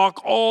day if you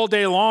walk all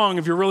day long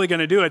if you're really going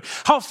to do it.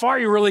 How far are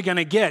you really going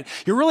to get?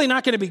 You're really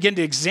not going to begin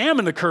to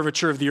examine the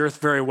curvature of the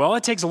earth very well.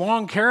 It takes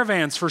long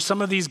caravans for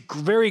some of these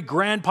very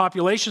grand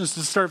populations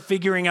to start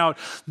figuring out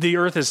the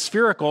earth is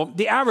spherical.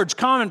 The average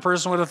common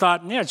person would have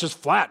thought, yeah, it's just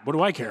flat. What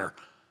do I care?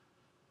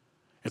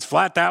 It's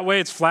flat that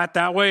way, it's flat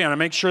that way, and I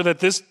make sure that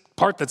this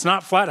part that's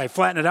not flat, I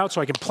flatten it out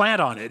so I can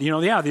plant on it.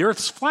 The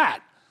earth's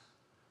flat.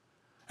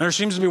 And there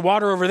seems to be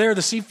water over there,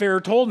 the seafarer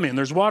told me, and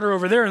there's water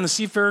over there, and the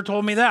seafarer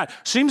told me that. There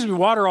seems to be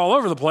water all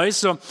over the place,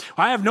 so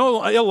I have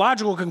no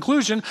illogical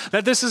conclusion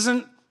that this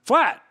isn't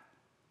flat.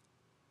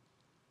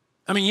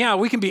 I mean, yeah,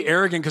 we can be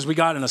arrogant because we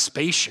got in a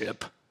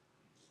spaceship.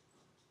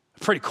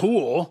 Pretty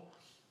cool,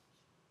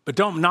 but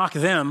don't knock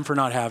them for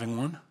not having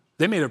one.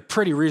 They made a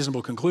pretty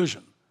reasonable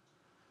conclusion.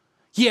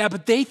 Yeah,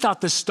 but they thought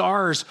the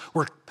stars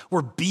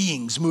were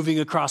beings moving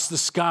across the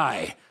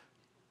sky.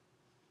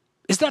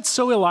 Is that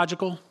so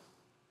illogical?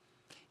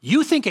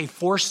 You think a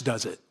force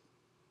does it.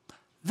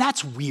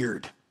 That's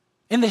weird.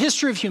 In the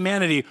history of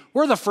humanity,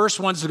 we're the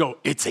first ones to go,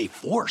 it's a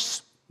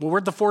force. Well,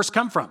 where'd the force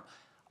come from?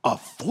 A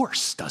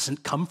force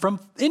doesn't come from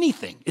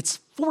anything. It's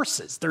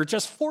forces. They're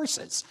just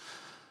forces.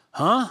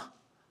 That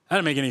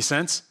didn't make any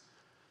sense.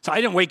 So I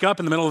didn't wake up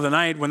in the middle of the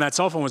night when that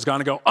cell phone was gone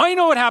and go, I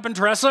know what happened,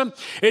 Teresa.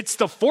 It's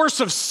the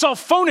force of cell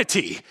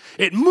phonity.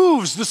 It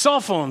moves the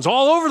cell phones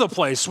all over the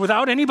place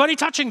without anybody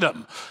touching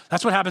them.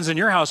 That's what happens in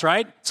your house,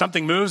 right?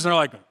 Something moves and they're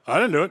like, I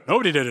didn't do it.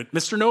 Nobody did it.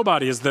 Mr.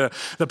 Nobody is the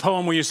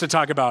poem we used to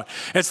talk about.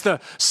 It's the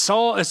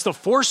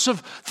force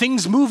of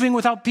things moving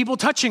without people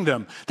touching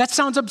them. That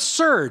sounds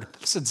absurd.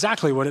 That's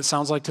exactly what it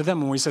sounds like to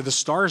them when we say the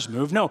stars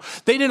move. No,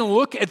 they didn't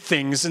look at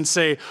things and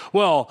say,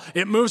 well,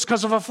 it moves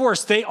because of a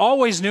force. They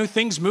always knew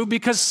things move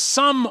because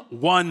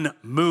someone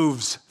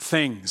moves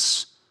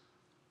things.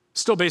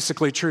 Still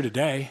basically true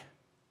today.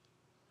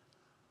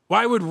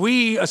 Why would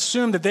we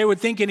assume that they would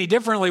think any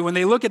differently when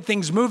they look at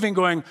things moving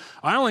going,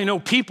 I only know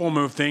people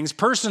move things,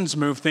 persons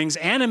move things,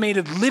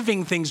 animated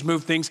living things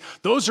move things.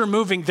 Those are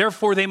moving,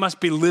 therefore they must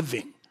be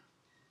living.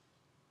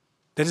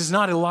 That is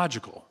not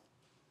illogical.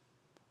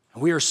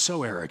 And we are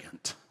so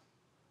arrogant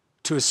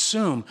to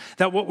assume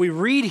that what we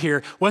read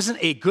here wasn't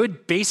a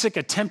good basic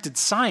attempt at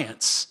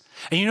science.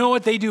 And you know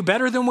what they do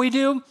better than we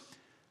do?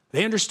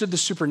 They understood the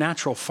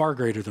supernatural far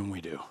greater than we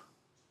do.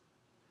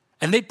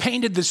 And they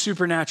painted the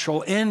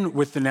supernatural in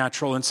with the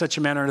natural in such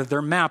a manner that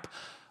their map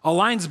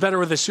aligns better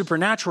with a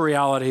supernatural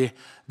reality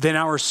than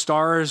our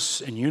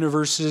stars and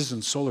universes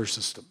and solar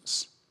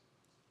systems.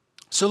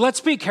 So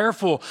let's be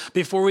careful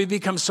before we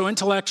become so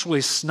intellectually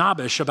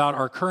snobbish about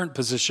our current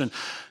position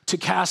to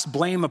cast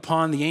blame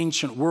upon the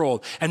ancient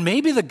world. And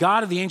maybe the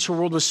God of the ancient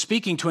world was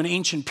speaking to an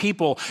ancient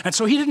people. And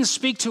so he didn't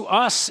speak to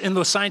us in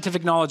the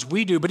scientific knowledge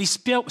we do, but he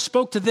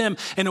spoke to them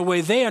in a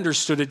way they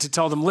understood it, to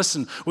tell them,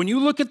 listen, when you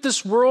look at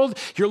this world,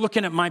 you're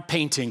looking at my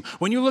painting.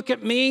 When you look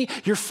at me,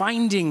 you're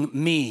finding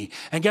me.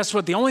 And guess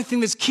what? The only thing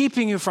that's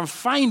keeping you from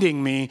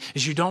finding me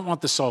is you don't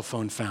want the cell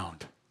phone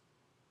found.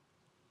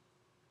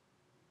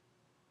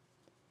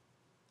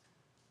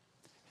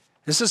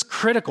 This is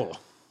critical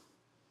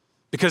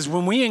because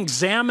when we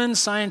examine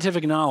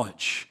scientific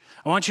knowledge,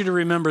 I want you to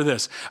remember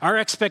this. Our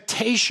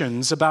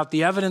expectations about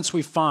the evidence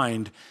we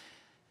find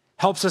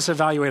helps us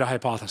evaluate a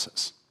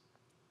hypothesis.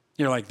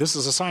 You're like, this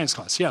is a science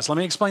class. Yes, let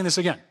me explain this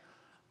again.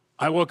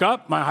 I woke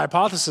up, my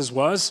hypothesis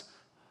was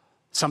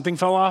something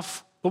fell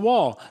off the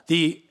wall.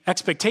 The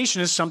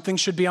expectation is something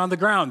should be on the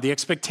ground. The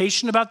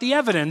expectation about the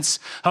evidence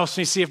helps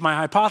me see if my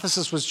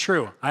hypothesis was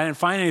true. I didn't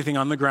find anything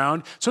on the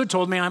ground, so it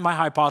told me my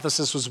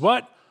hypothesis was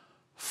what?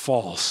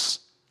 False.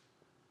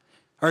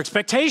 Our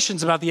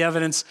expectations about the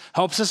evidence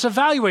helps us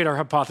evaluate our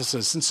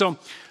hypothesis. And so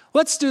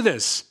let's do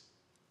this,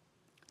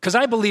 because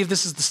I believe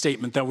this is the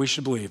statement that we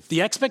should believe.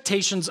 The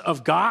expectations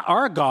of God,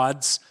 our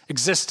God's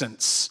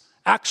existence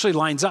actually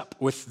lines up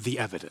with the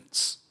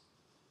evidence.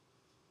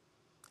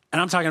 And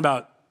I'm talking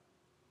about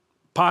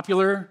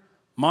popular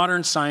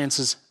modern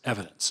science's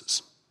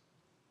evidences.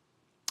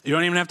 You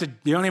don't even have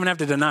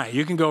to deny it.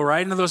 You can go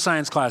right into those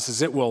science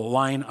classes. It will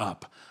line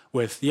up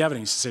with the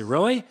evidence. You say,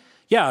 really?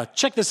 Yeah,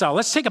 check this out.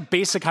 Let's take a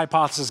basic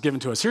hypothesis given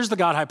to us. Here's the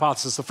God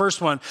hypothesis, the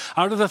first one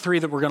out of the three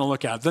that we're going to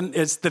look at. Then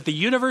it's that the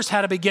universe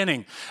had a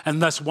beginning,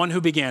 and thus one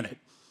who began it.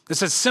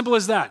 It's as simple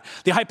as that.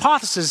 The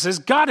hypothesis is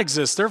God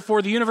exists,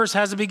 therefore the universe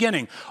has a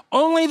beginning.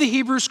 Only the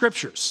Hebrew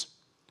scriptures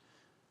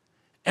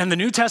and the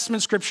New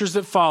Testament scriptures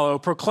that follow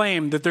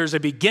proclaim that there's a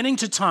beginning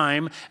to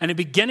time and a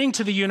beginning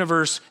to the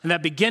universe, and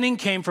that beginning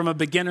came from a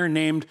beginner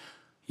named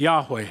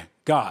Yahweh,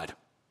 God.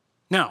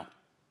 Now,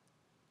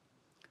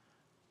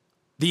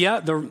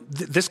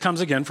 this comes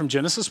again from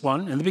Genesis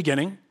 1. In the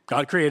beginning,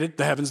 God created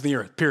the heavens and the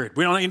earth, period.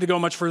 We don't need to go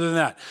much further than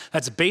that.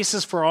 That's the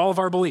basis for all of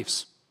our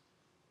beliefs.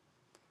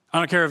 I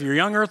don't care if you're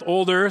young earth,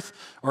 old earth,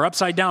 or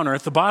upside down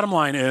earth. The bottom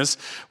line is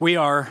we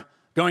are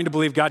going to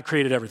believe God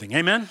created everything.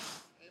 Amen?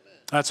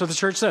 That's what the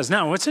church says.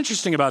 Now, what's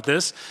interesting about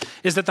this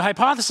is that the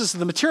hypothesis of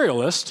the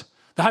materialist,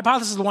 the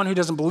hypothesis of the one who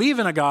doesn't believe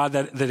in a God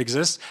that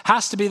exists,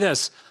 has to be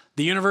this: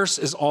 the universe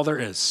is all there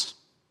is.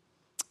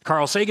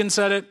 Carl Sagan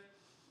said it.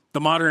 The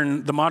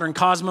modern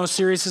Cosmos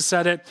series has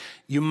said it.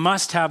 You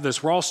must have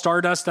this. We're all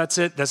stardust. That's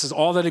it. This is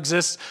all that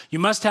exists. You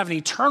must have an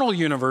eternal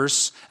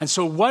universe. And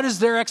so what is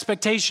their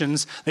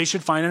expectations? They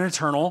should find an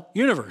eternal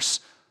universe.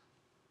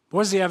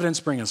 What does the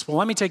evidence bring us? Well,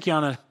 let me take you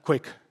on a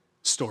quick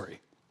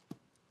story.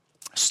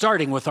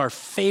 Starting with our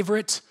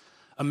favorite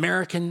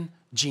American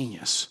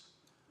genius,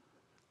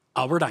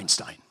 Albert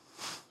Einstein.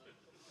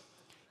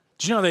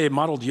 Did you know they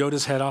modeled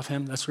Yoda's head off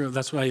him? That's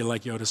why you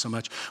like Yoda so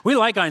much. We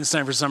like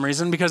Einstein for some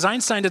reason because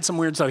Einstein did some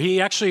weird stuff.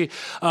 He actually,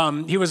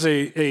 he was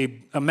a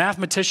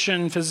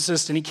mathematician,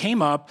 physicist, and he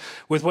came up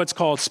with what's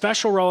called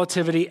special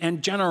relativity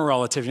and general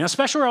relativity. Now,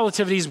 special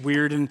relativity is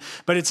weird,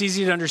 but it's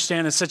easy to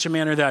understand in such a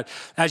manner that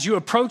as you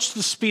approach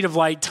the speed of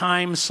light,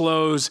 time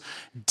slows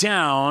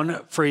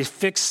down for a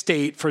fixed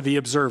state for the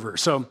observer.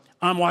 So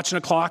I'm watching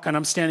a clock and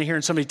I'm standing here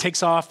and somebody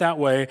takes off that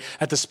way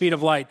at the speed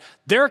of light.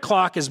 Their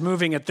clock is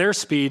moving at their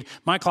speed.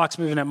 My clock's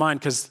moving at mine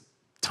because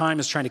time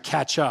is trying to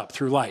catch up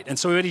through light. And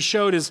so what he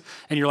showed is,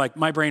 and you're like,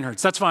 my brain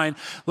hurts. That's fine.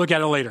 Look at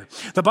it later.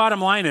 The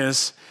bottom line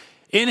is,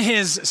 in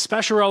his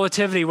special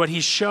relativity, what he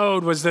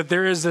showed was that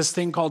there is this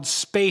thing called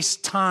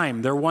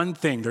space-time. They're one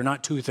thing. They're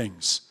not two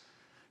things.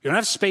 You don't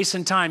have space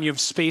and time. You have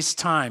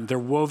space-time. They're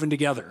woven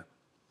together.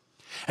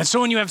 And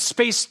so when you have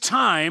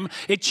space-time,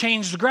 it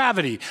changed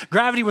gravity.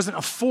 Gravity wasn't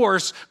a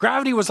force.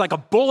 Gravity was like a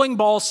bowling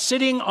ball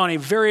sitting on a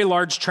very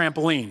large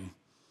trampoline.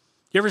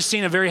 You ever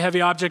seen a very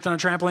heavy object on a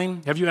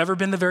trampoline? Have you ever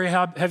been the very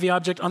heavy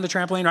object on the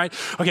trampoline, right?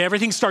 Okay,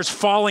 everything starts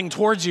falling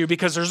towards you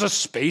because there's a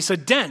space, a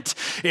dent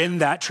in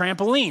that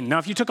trampoline. Now,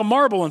 if you took a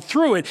marble and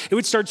threw it, it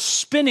would start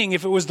spinning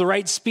if it was the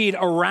right speed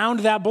around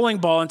that bowling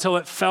ball until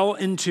it fell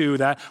into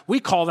that. We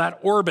call that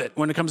orbit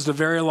when it comes to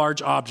very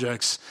large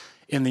objects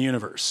in the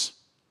universe.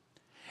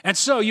 And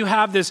so you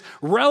have this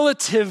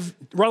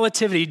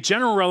relativity,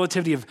 general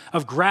relativity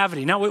of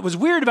gravity. Now, what was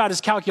weird about his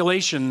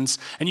calculations,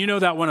 and you know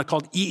that one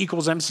called E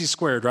equals mc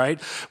squared,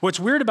 right? What's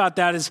weird about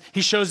that is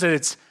he shows that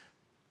it's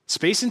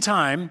space and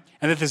time,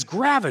 and that this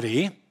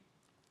gravity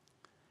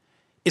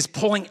is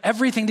pulling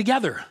everything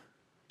together.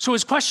 So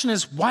his question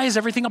is, why is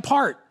everything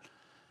apart?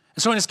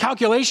 And so in his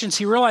calculations,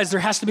 he realized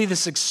there has to be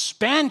this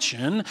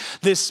expansion,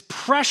 this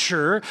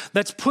pressure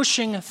that's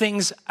pushing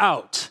things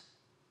out.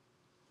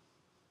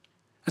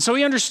 And so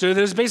he understood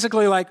it was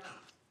basically like,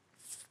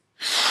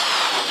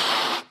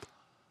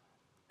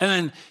 and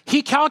then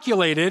he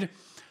calculated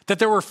that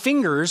there were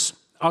fingers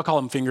I'll call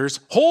them fingers,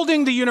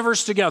 holding the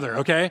universe together,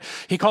 okay?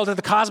 He called it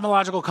the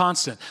cosmological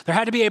constant. There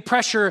had to be a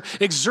pressure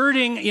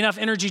exerting enough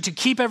energy to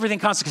keep everything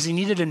constant because he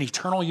needed an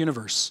eternal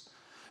universe,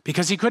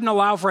 because he couldn't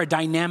allow for a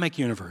dynamic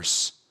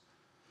universe.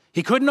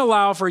 He couldn't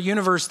allow for a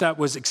universe that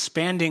was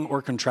expanding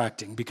or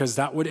contracting, because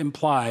that would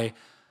imply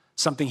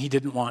something he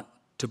didn't want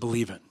to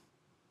believe in.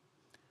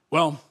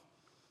 Well,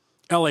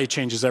 LA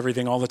changes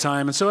everything all the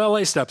time, and so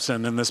LA steps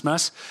in this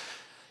mess.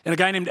 And a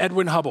guy named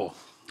Edwin Hubble.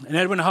 And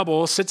Edwin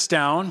Hubble sits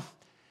down.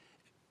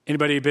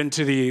 Anybody been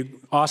to the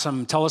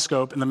awesome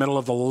telescope in the middle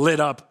of the lit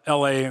up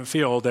LA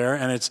field there?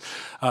 And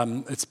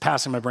it's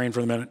passing my brain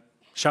for the minute.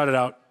 Shout it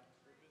out.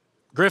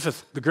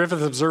 Griffith, the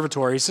Griffith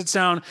Observatory. He sits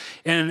down,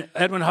 and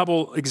Edwin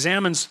Hubble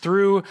examines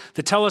through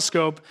the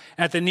telescope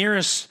at the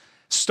nearest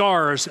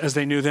stars as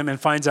they knew them and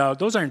finds out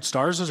those aren't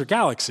stars, those are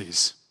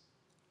galaxies.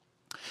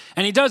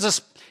 And he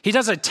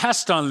does a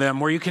test on them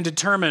where you can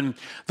determine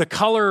the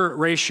color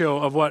ratio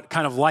of what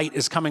kind of light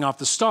is coming off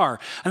the star.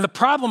 And the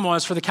problem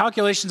was, for the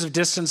calculations of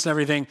distance and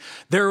everything,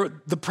 the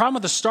problem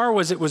with the star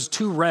was it was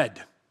too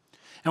red.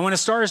 And when a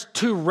star is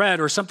too red,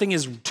 or something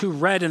is too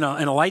red in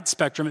a light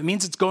spectrum, it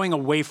means it's going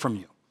away from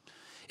you.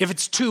 If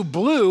it's too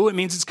blue, it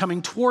means it's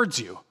coming towards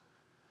you.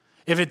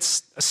 If it's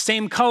the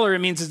same color, it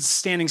means it's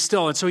standing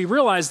still. And so he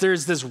realized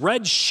there's this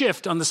red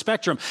shift on the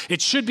spectrum.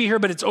 It should be here,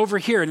 but it's over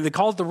here. And they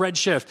call it the red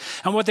shift.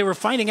 And what they were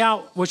finding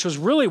out, which was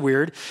really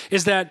weird,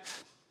 is that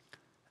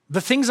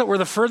the things that were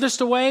the furthest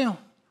away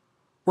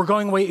were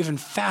going away even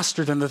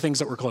faster than the things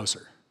that were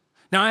closer.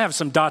 Now, I have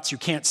some dots you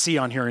can't see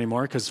on here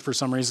anymore because for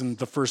some reason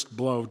the first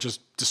blow just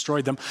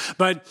destroyed them.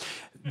 But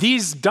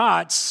these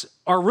dots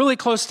are really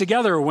close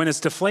together when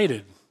it's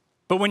deflated.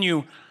 But when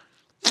you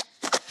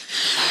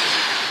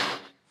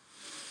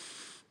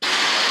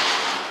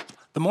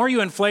the more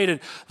you inflate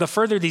it, the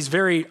further these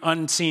very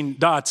unseen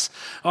dots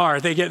are.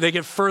 They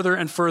get further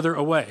and further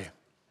away.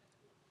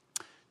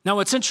 Now,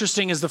 what's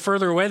interesting is the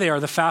further away they are,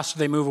 the faster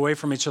they move away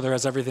from each other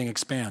as everything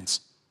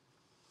expands.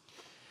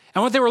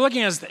 And what they were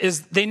looking at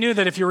is they knew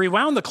that if you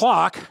rewound the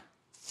clock,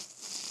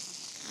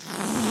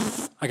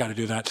 I got to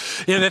do that,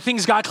 that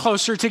things got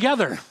closer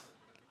together.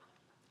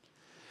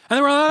 And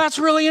they were like, oh, that's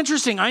really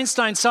interesting.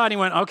 Einstein saw it and he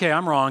went, okay,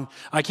 I'm wrong.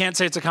 I can't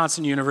say it's a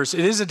constant universe.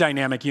 It is a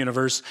dynamic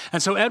universe.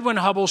 And so Edwin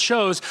Hubble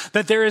shows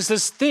that there is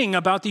this thing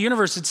about the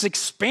universe. It's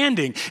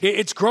expanding.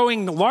 It's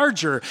growing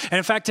larger. And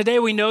in fact, today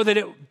we know that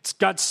it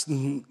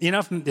doesn't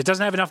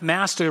have enough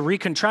mass to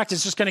recontract.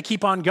 It's just going to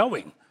keep on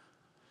going.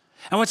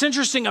 And what's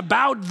interesting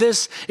about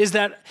this is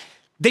that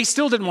they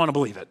still didn't want to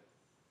believe it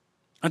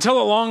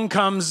until along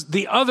comes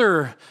the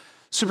other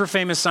super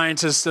famous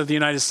scientist of the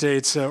United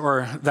States,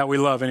 or that we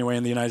love anyway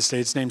in the United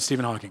States, named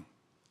Stephen Hawking.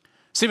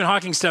 Stephen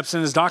Hawking steps in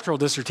his doctoral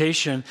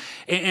dissertation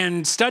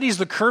and studies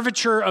the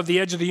curvature of the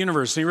edge of the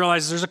universe. And he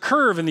realizes there's a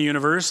curve in the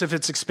universe if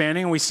it's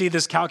expanding, and we see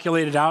this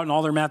calculated out in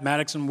all their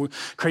mathematics and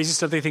crazy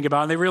stuff they think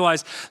about. And they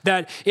realize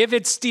that if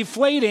it's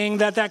deflating,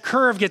 that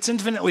curve gets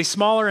infinitely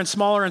smaller and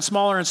smaller and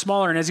smaller and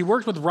smaller. And as he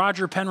worked with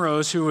Roger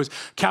Penrose, who was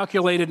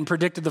calculated and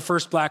predicted the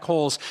first black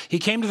holes, he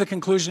came to the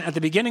conclusion at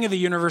the beginning of the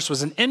universe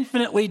was an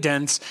infinitely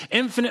dense,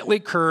 infinitely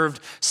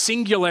curved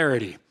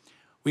singularity.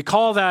 We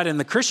call that in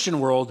the Christian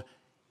world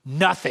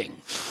nothing.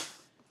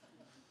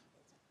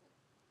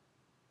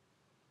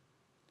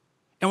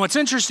 And what's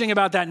interesting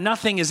about that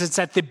nothing is it's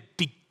at the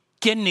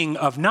beginning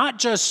of not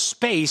just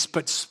space,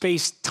 but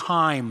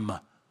space-time.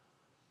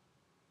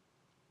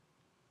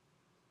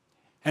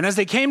 And as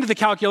they came to the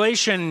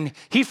calculation,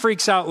 he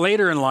freaks out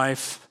later in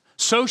life,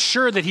 so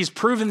sure that he's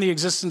proven the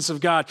existence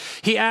of God.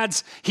 He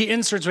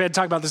inserts, we had to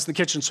talk about this in the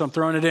kitchen, so I'm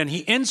throwing it in. He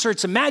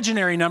inserts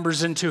imaginary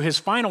numbers into his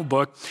final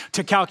book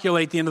to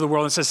calculate the end of the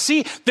world and says,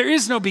 see, there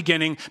is no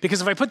beginning,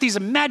 because if I put these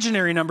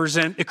imaginary numbers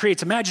in, it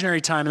creates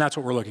imaginary time, and that's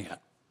what we're looking at.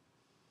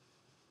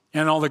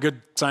 And all the good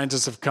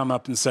scientists have come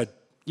up and said,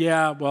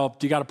 yeah, well,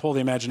 you got to pull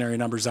the imaginary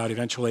numbers out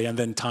eventually, and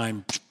then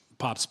time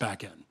pops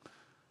back in.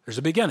 There's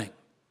a beginning.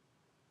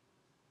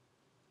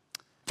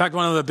 In fact,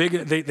 one of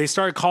the they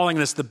started calling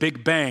this the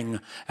Big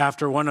Bang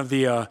after one of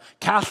the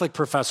Catholic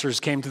professors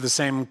came to the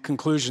same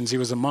conclusions. He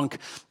was a monk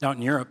out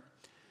in Europe.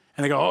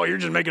 And they go, oh, you're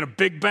just making a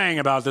big bang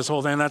about this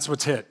whole thing. That's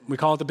what's hit. We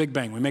call it the Big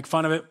Bang. We make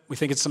fun of it. We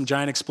think it's some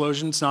giant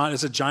explosion. It's not.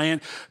 It's a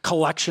giant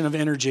collection of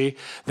energy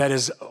that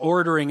is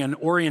ordering and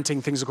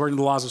orienting things according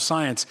to the laws of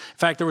science. In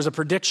fact, there was a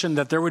prediction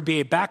that there would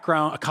be a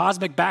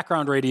cosmic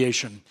background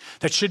radiation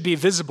that should be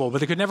visible,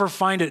 but they could never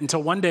find it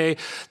until one day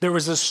there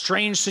was a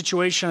strange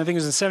situation, I think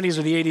it was in the 70s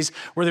or the 80s,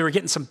 where they were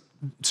getting some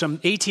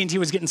AT&T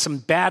was getting some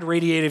bad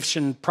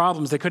radiation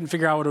problems. They couldn't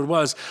figure out what it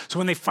was. So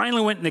when they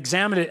finally went and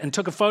examined it and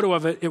took a photo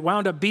of it, it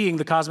wound up being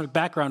the cosmic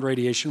background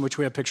radiation, which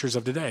we have pictures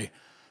of today,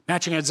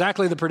 matching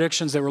exactly the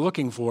predictions they were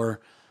looking for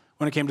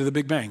when it came to the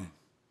Big Bang.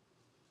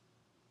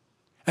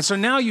 And so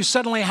now you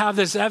suddenly have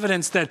this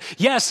evidence that,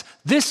 yes,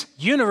 this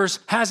universe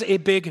has a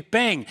Big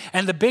Bang.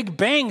 And the Big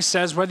Bang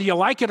says, whether you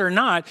like it or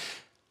not,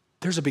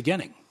 there's a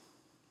beginning.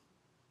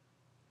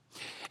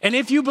 And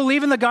if you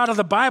believe in the God of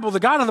the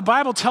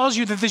Bible tells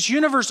you that this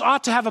universe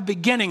ought to have a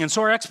beginning. And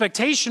so our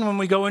expectation when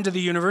we go into the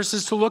universe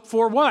is to look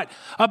for what?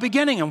 A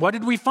beginning. And what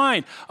did we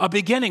find? A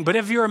beginning. But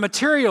if you're a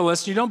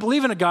materialist, you don't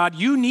believe in a God,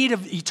 you need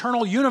an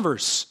eternal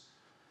universe.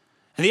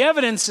 And the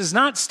evidence is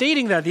not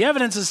stating that. The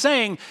evidence is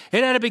saying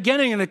it had a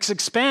beginning and it's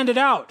expanded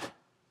out.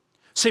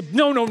 Say,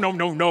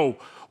 no.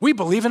 We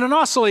believe in an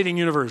oscillating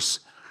universe.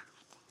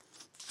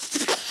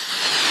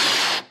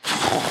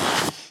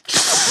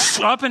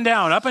 Up and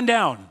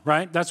down,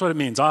 right? That's what it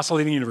means,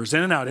 oscillating universe,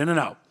 in and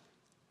out.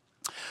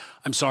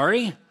 I'm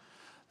sorry,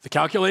 the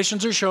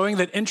calculations are showing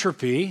that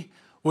entropy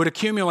would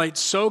accumulate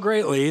so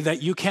greatly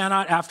that you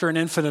cannot, after an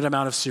infinite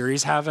amount of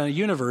series, have a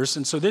universe,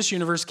 and so this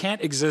universe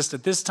can't exist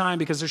at this time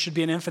because there should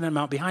be an infinite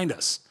amount behind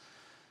us.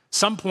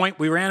 Some point,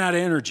 we ran out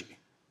of energy.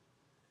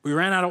 We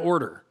ran out of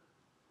order.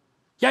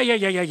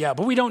 Yeah,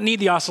 but we don't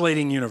need the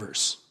oscillating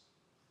universe.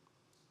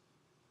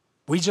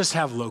 We just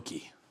have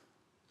Loki.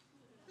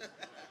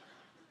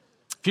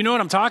 If you know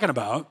what I'm talking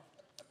about,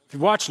 if you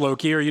watch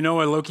Loki or you know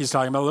what Loki's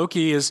talking about,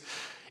 Loki is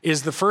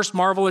the first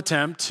Marvel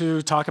attempt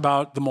to talk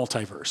about the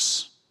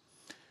multiverse.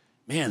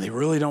 Man, they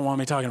really don't want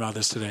me talking about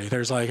this today.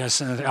 There's like,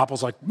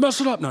 Apple's like,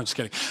 mess it up. No, I'm just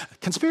kidding.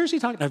 Conspiracy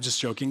talk? No, I'm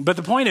just joking. But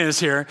the point is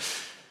here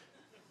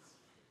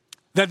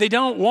that they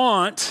don't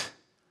want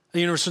the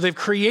universe, so they've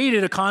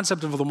created a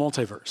concept of the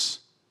multiverse.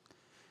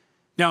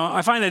 Now,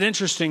 I find that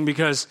interesting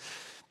because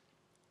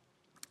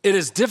it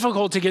is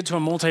difficult to get to a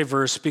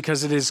multiverse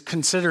because it is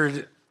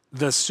considered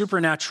the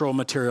supernatural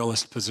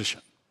materialist position.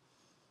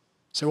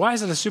 So why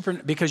is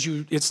it because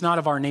it's not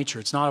of our nature,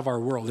 it's not of our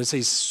world. It's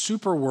a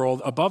super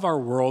world above our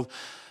world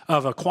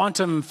of a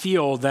quantum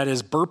field that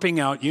is burping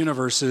out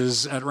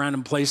universes at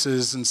random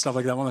places and stuff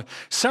like that.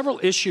 Several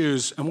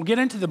issues, and we'll get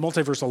into the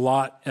multiverse a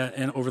lot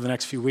over the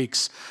next few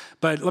weeks,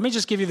 but let me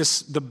just give you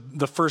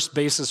the first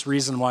basis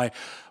reason why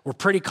we're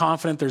pretty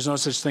confident there's no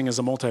such thing as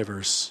a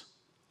multiverse.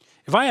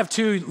 If I have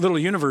two little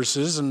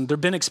universes and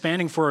they've been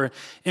expanding for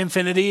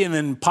infinity and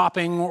then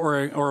popping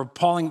or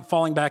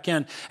falling back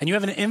in, and you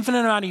have an infinite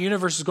amount of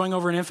universes going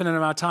over an infinite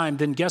amount of time,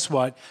 then guess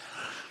what?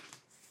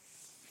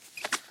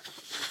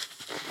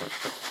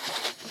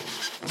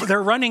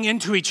 They're running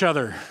into each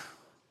other.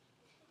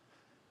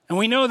 And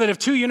we know that if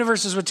two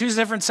universes with two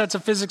different sets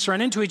of physics run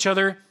into each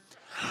other,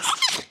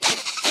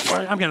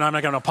 I'm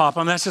not going to pop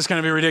them. That's just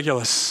going to be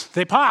ridiculous.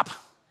 They pop.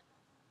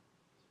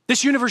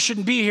 This universe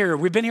shouldn't be here.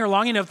 We've been here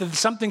long enough that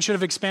something should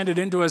have expanded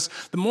into us.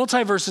 The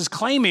multiverse is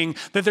claiming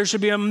that there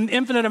should be an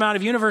infinite amount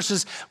of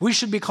universes. We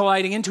should be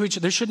colliding into each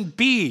other. There shouldn't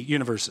be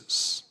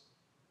universes.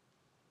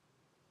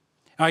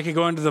 I could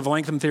go into the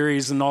Vlankham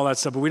theories and all that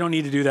stuff, but we don't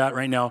need to do that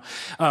right now.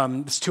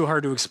 It's too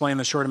hard to explain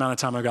the short amount of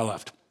time I've got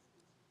left.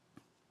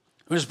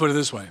 Let me just put it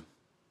this way.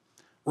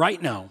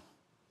 Right now,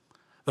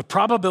 the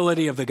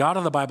probability of the God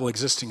of the Bible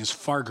existing is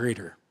far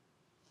greater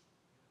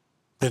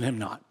than him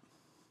not.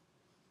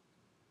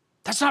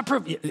 That's not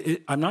proof.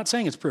 I'm not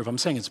saying it's proof. I'm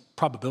saying it's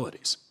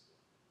probabilities.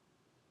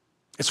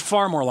 It's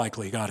far more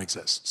likely God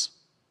exists.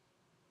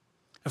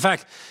 In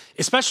fact,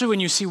 especially when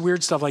you see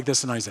weird stuff like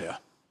this in Isaiah.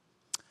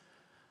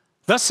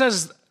 Thus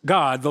says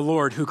God, the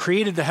Lord, who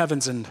created the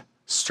heavens and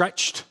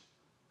stretched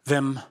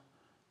them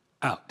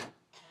out.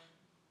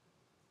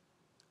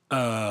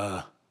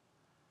 How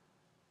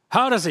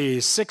does a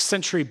 6th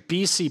century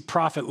BC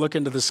prophet look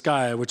into the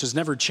sky, which has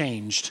never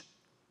changed,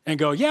 and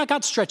go, yeah,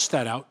 God stretched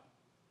that out?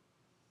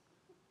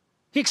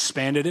 He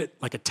expanded it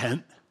like a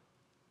tent.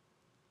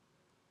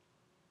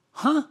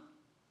 Huh?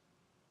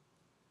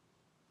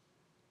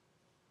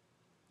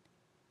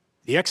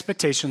 The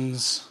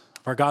expectations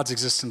of our God's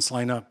existence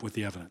line up with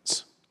the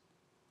evidence.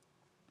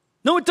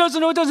 No, it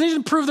doesn't. It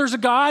doesn't prove there's a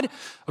God.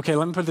 Okay,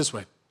 let me put it this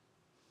way.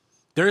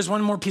 There is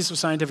one more piece of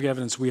scientific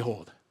evidence we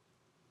hold,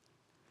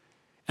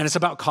 and it's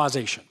about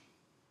causation.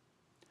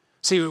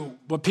 See,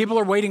 what people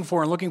are waiting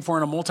for and looking for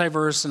in a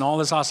multiverse and all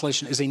this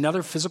oscillation is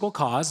another physical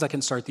cause that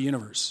can start the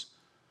universe.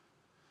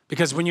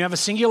 Because when you have a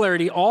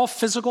singularity, all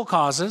physical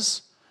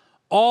causes,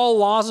 all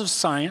laws of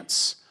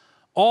science,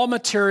 all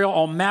material,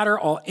 all matter,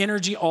 all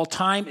energy, all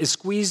time is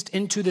squeezed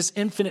into this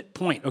infinite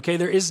point, okay?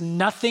 There is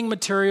nothing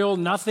material,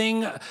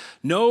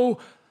 no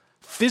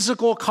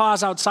physical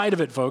cause outside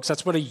of it, folks.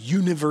 That's what a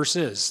universe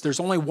is.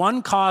 There's only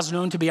one cause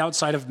known to be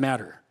outside of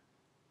matter.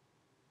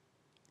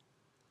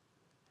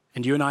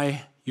 And you and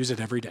I use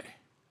it every day.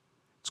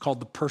 It's called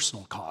the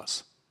personal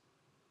cause.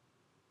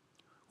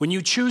 When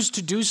you choose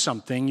to do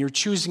something, you're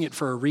choosing it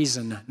for a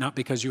reason, not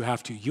because you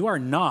have to. You are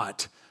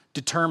not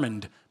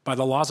determined by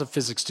the laws of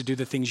physics to do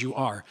the things you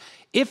are.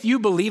 If you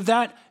believe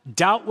that,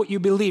 doubt what you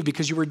believe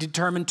because you were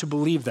determined to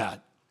believe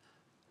that.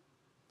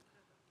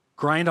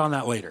 Grind on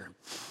that later.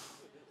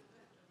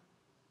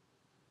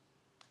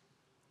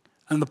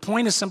 And the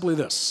point is simply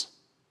this.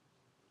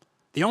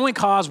 The only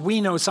cause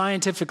we know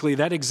scientifically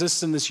that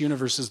exists in this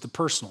universe is the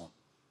personal.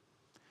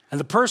 And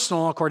the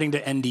personal, according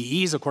to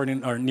NDEs, according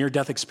to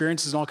near-death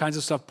experiences and all kinds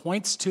of stuff,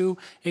 points to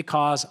a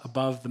cause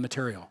above the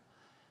material.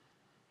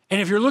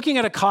 And if you're looking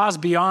at a cause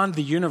beyond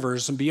the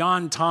universe and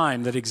beyond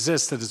time that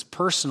exists, that is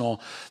personal,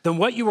 then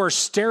what you are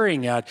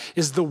staring at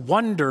is the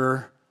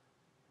wonder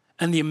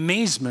and the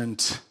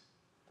amazement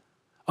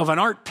of an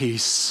art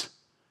piece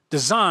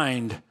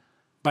designed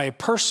by a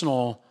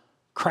personal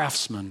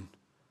craftsman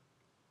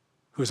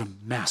who is a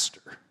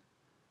master.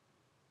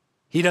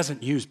 He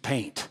doesn't use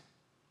paint.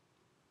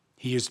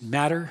 He used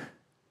matter,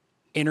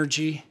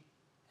 energy,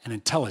 and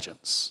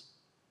intelligence,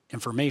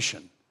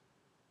 information,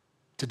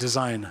 to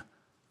design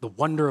the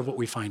wonder of what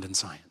we find in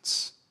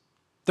science.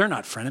 They're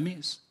not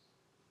frenemies.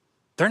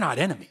 They're not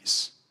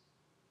enemies.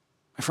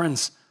 My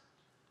friends,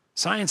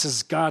 science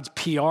is God's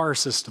PR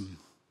system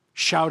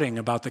shouting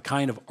about the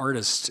kind of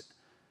artist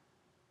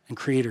and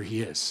creator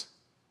he is.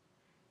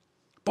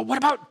 But what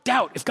about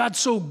doubt? If God's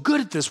so good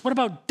at this, what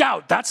about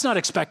doubt? That's not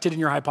expected in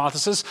your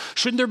hypothesis.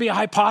 Shouldn't there be a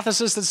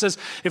hypothesis that says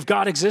if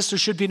God exists, there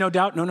should be no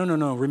doubt?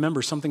 No.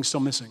 Remember, something's still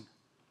missing.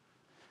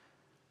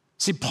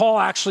 See, Paul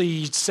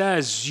actually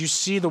says, you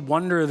see the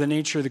wonder of the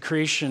nature of the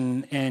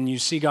creation and you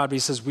see God, but he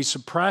says, we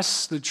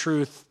suppress the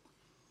truth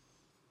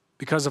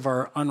because of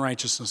our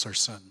unrighteousness, our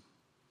sin.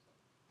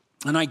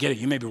 And I get it.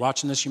 You may be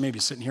watching this. You may be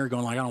sitting here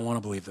going like, I don't want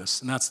to believe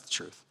this. And that's the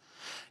truth.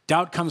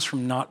 Doubt comes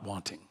from not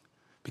wanting.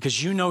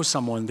 Because you know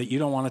someone that you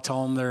don't want to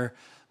tell them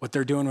what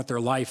they're doing with their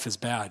life is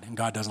bad and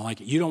God doesn't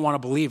like it. You don't want to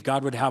believe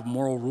God would have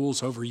moral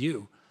rules over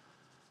you.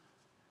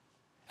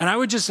 And I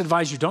would just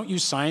advise you, don't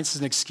use science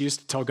as an excuse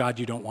to tell God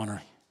you don't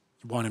want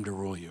him to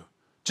rule you.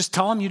 Just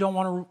tell him you don't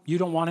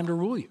want him to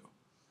rule you.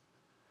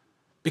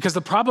 Because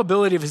the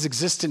probability of his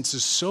existence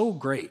is so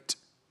great,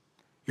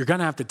 you're going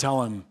to have to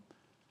tell him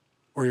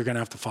or you're going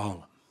to have to follow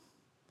him.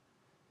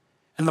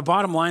 And the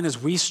bottom line is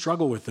we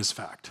struggle with this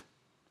fact.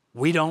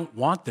 We don't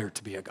want there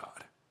to be a God,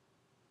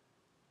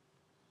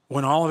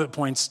 when all of it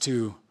points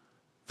to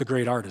the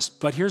great artist.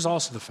 But here's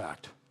also the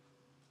fact.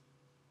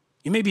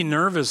 You may be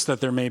nervous that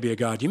there may be a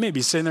God. You may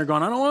be sitting there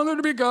going, I don't want there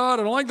to be a God.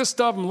 I don't like this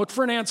stuff. I'm looking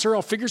for an answer.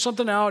 I'll figure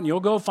something out. And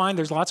you'll go find,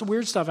 there's lots of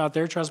weird stuff out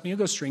there. Trust me, you'll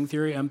go string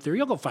theory, M theory.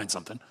 You'll go find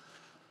something.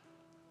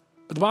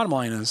 But the bottom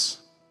line is,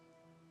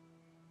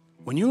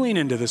 when you lean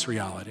into this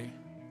reality,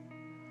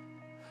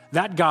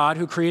 that God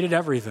who created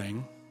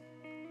everything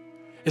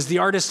is the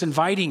artist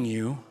inviting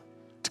you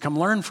to come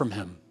learn from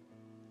him.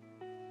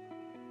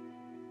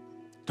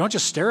 Don't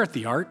just stare at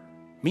the art,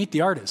 meet the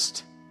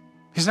artist.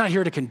 He's not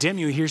here to condemn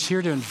you. He's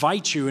here to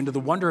invite you into the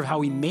wonder of how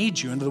he made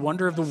you, into the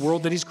wonder of the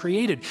world that he's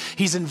created.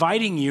 He's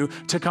inviting you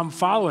to come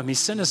follow him. He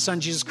sent his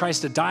son, Jesus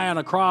Christ, to die on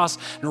a cross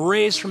and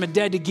raise from the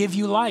dead to give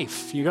you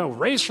life. You go,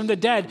 raised from the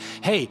dead.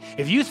 Hey,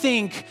 if you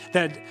think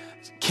that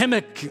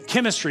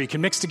chemistry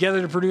can mix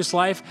together to produce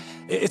life,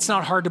 it's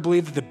not hard to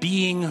believe that the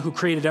being who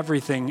created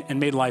everything and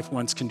made life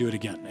once can do it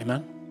again.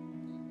 Amen?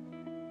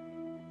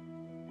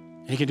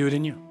 He can do it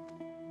in you.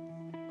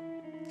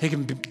 He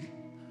can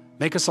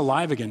make us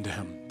alive again to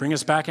him, bring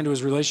us back into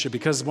his relationship,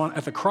 because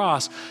at the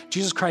cross,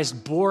 Jesus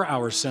Christ bore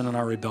our sin and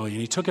our rebellion.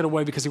 He took it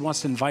away because he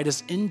wants to invite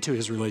us into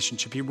his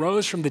relationship. He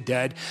rose from the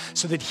dead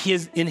so that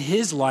in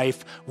his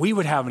life, we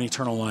would have an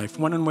eternal life,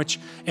 one in which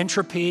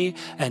entropy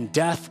and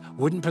death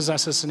wouldn't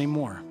possess us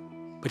anymore,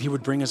 but he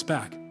would bring us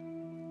back.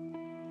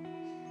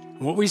 And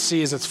what we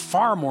see is it's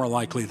far more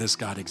likely this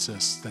God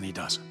exists than he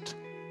doesn't,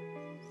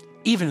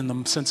 even in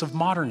the sense of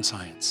modern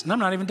science. And I'm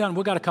not even done.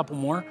 We've got a couple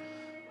more.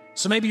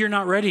 So maybe you're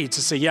not ready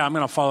to say, yeah, I'm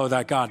going to follow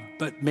that God.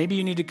 But maybe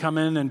you need to come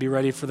in and be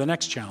ready for the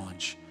next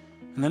challenge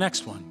and the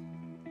next one.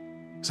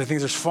 Because I think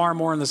there's far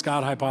more in this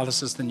God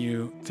hypothesis than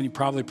you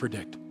probably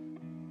predict.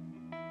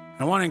 And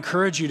I want to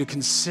encourage you to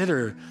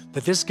consider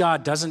that this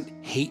God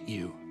doesn't hate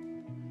you.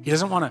 He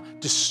doesn't want to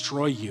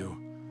destroy you.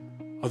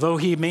 Although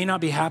he may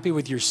not be happy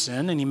with your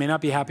sin and he may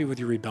not be happy with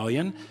your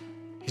rebellion,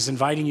 he's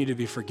inviting you to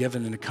be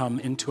forgiven and to come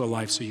into a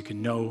life so you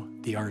can know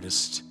the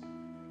artist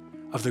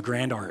of the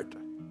grand art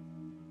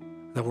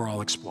that we're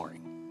all exploring.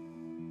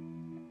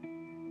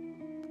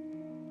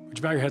 Would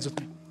you bow your heads with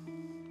me?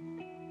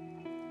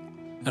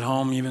 At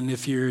home, even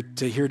if you're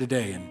here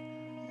today and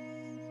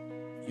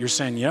you're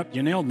saying, yep,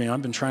 you nailed me.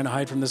 I've been trying to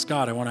hide from this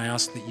God. I want to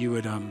ask that you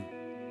would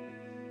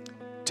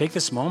take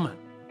this moment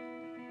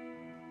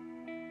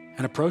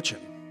and approach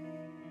him.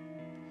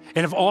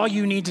 And if all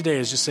you need today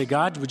is just say,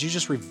 God, would you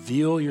just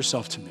reveal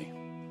yourself to me?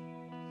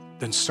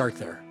 Then start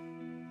there.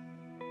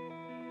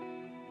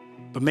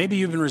 But maybe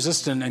you've been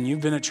resistant and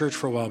you've been at church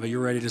for a while, but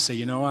you're ready to say,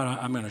 you know what,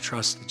 I'm going to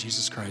trust that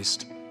Jesus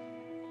Christ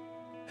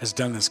has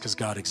done this because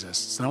God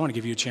exists. And I want to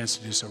give you a chance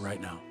to do so right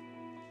now.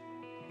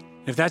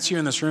 If that's you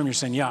in this room, you're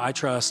saying, yeah, I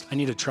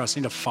need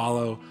to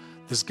follow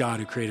this God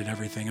who created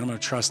everything. And I'm going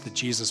to trust that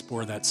Jesus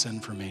bore that sin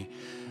for me.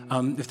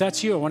 If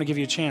that's you, I want to give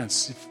you a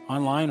chance, if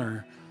online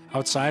or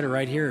outside or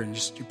right here, and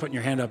you're putting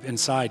your hand up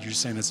inside. You're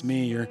just saying, that's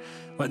me. You're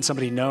letting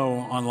somebody know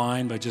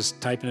online by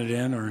just typing it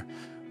in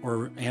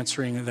or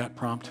answering that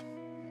prompt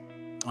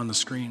on the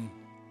screen.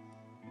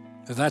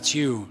 If that's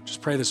you,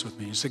 just pray this with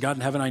me. You say, God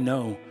in heaven,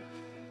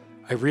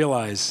 I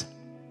realize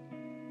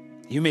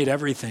you made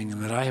everything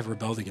and that I have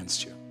rebelled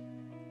against you.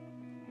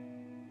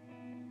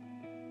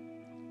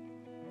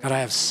 God, I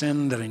have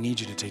sin that I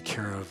need you to take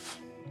care of.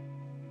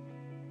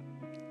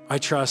 I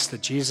trust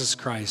that Jesus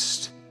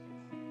Christ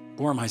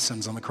bore my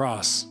sins on the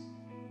cross.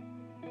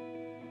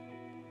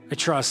 I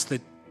trust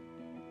that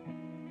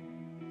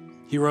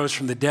He rose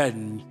from the dead,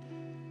 and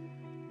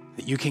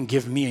that you can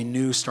give me a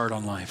new start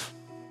on life.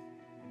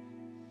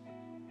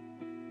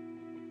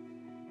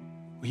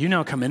 Will you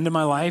now come into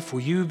my life?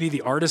 Will you be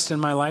the artist in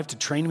my life to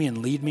train me and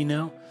lead me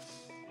now?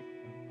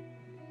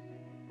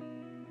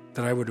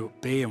 That I would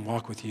obey and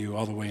walk with you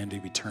all the way into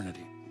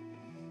eternity.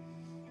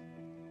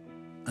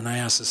 And I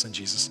ask this in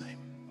Jesus' name.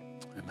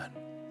 Amen.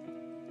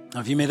 Now,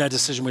 if you made that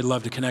decision, we'd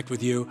love to connect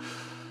with you.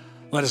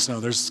 Let us know.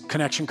 There's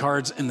connection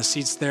cards in the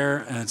seats there,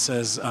 and it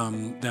says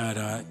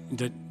that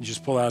you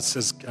just pull out, it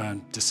says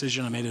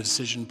decision. I made a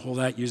decision. Pull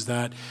that, use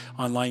that.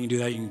 Online, you can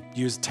do that. You can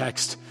use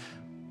text.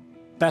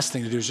 Best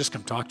thing to do is just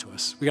come talk to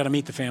us. We got to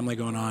meet the family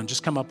going on.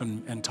 Just come up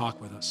and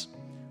talk with us.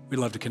 We'd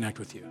love to connect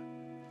with you.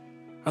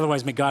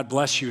 Otherwise, may God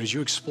bless you as you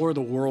explore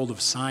the world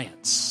of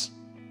science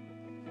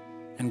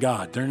and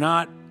God. They're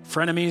not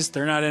frenemies.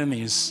 They're not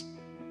enemies.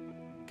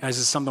 Guys,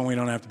 it's something we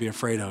don't have to be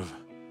afraid of.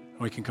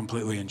 We can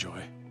completely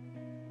enjoy.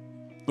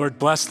 Lord,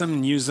 bless them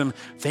and use them.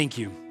 Thank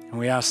you. And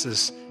we ask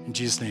this in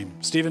Jesus' name.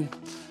 Stephen,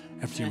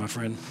 after you, my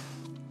friend.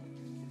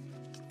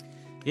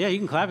 Yeah, you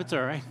can clap. It's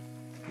all right.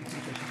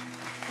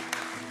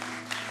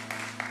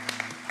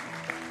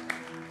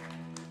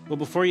 Well,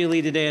 before you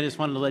leave today, I just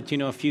wanted to let you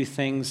know a few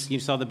things. You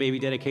saw the baby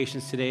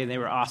dedications today, and they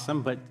were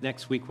awesome. But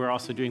next week, we're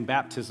also doing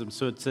baptism.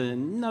 So it's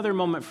another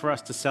moment for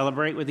us to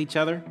celebrate with each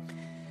other.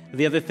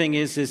 The other thing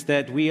is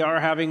that we are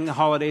having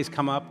holidays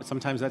come up.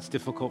 Sometimes that's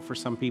difficult for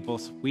some people.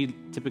 We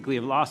typically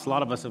have lost, a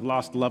lot of us have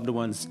lost loved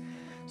ones.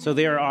 So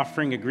they are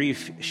offering a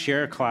grief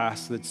share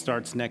class that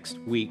starts next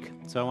week.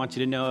 So I want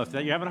you to know if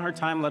you're having a hard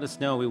time, let us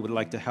know. We would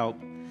like to help.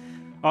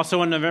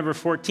 Also on November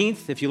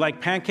 14th, if you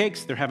like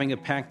pancakes, they're having a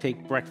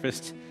pancake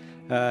breakfast.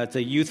 It's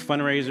a youth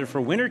fundraiser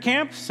for winter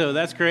camp, so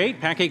that's great.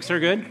 Pancakes are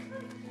good.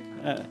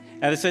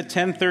 And it's at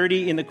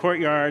 10:30 in the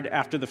courtyard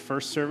after the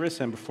first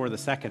service and before the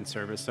second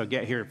service, so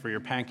get here for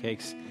your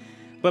pancakes.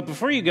 But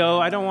before you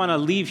go, I don't want to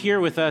leave here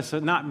with us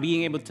not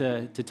being able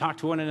to talk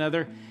to one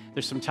another.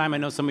 There's some time. I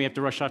know some of you have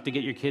to rush off to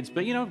get your kids,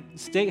 but,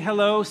 say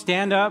hello,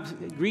 stand up,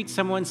 greet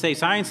someone, say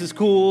science is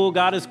cool,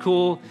 God is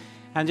cool,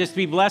 and just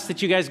be blessed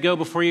that you guys go.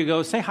 Before you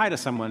go, say hi to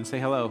someone, say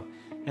hello.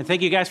 And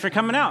thank you guys for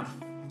coming out.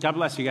 God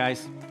bless you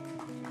guys.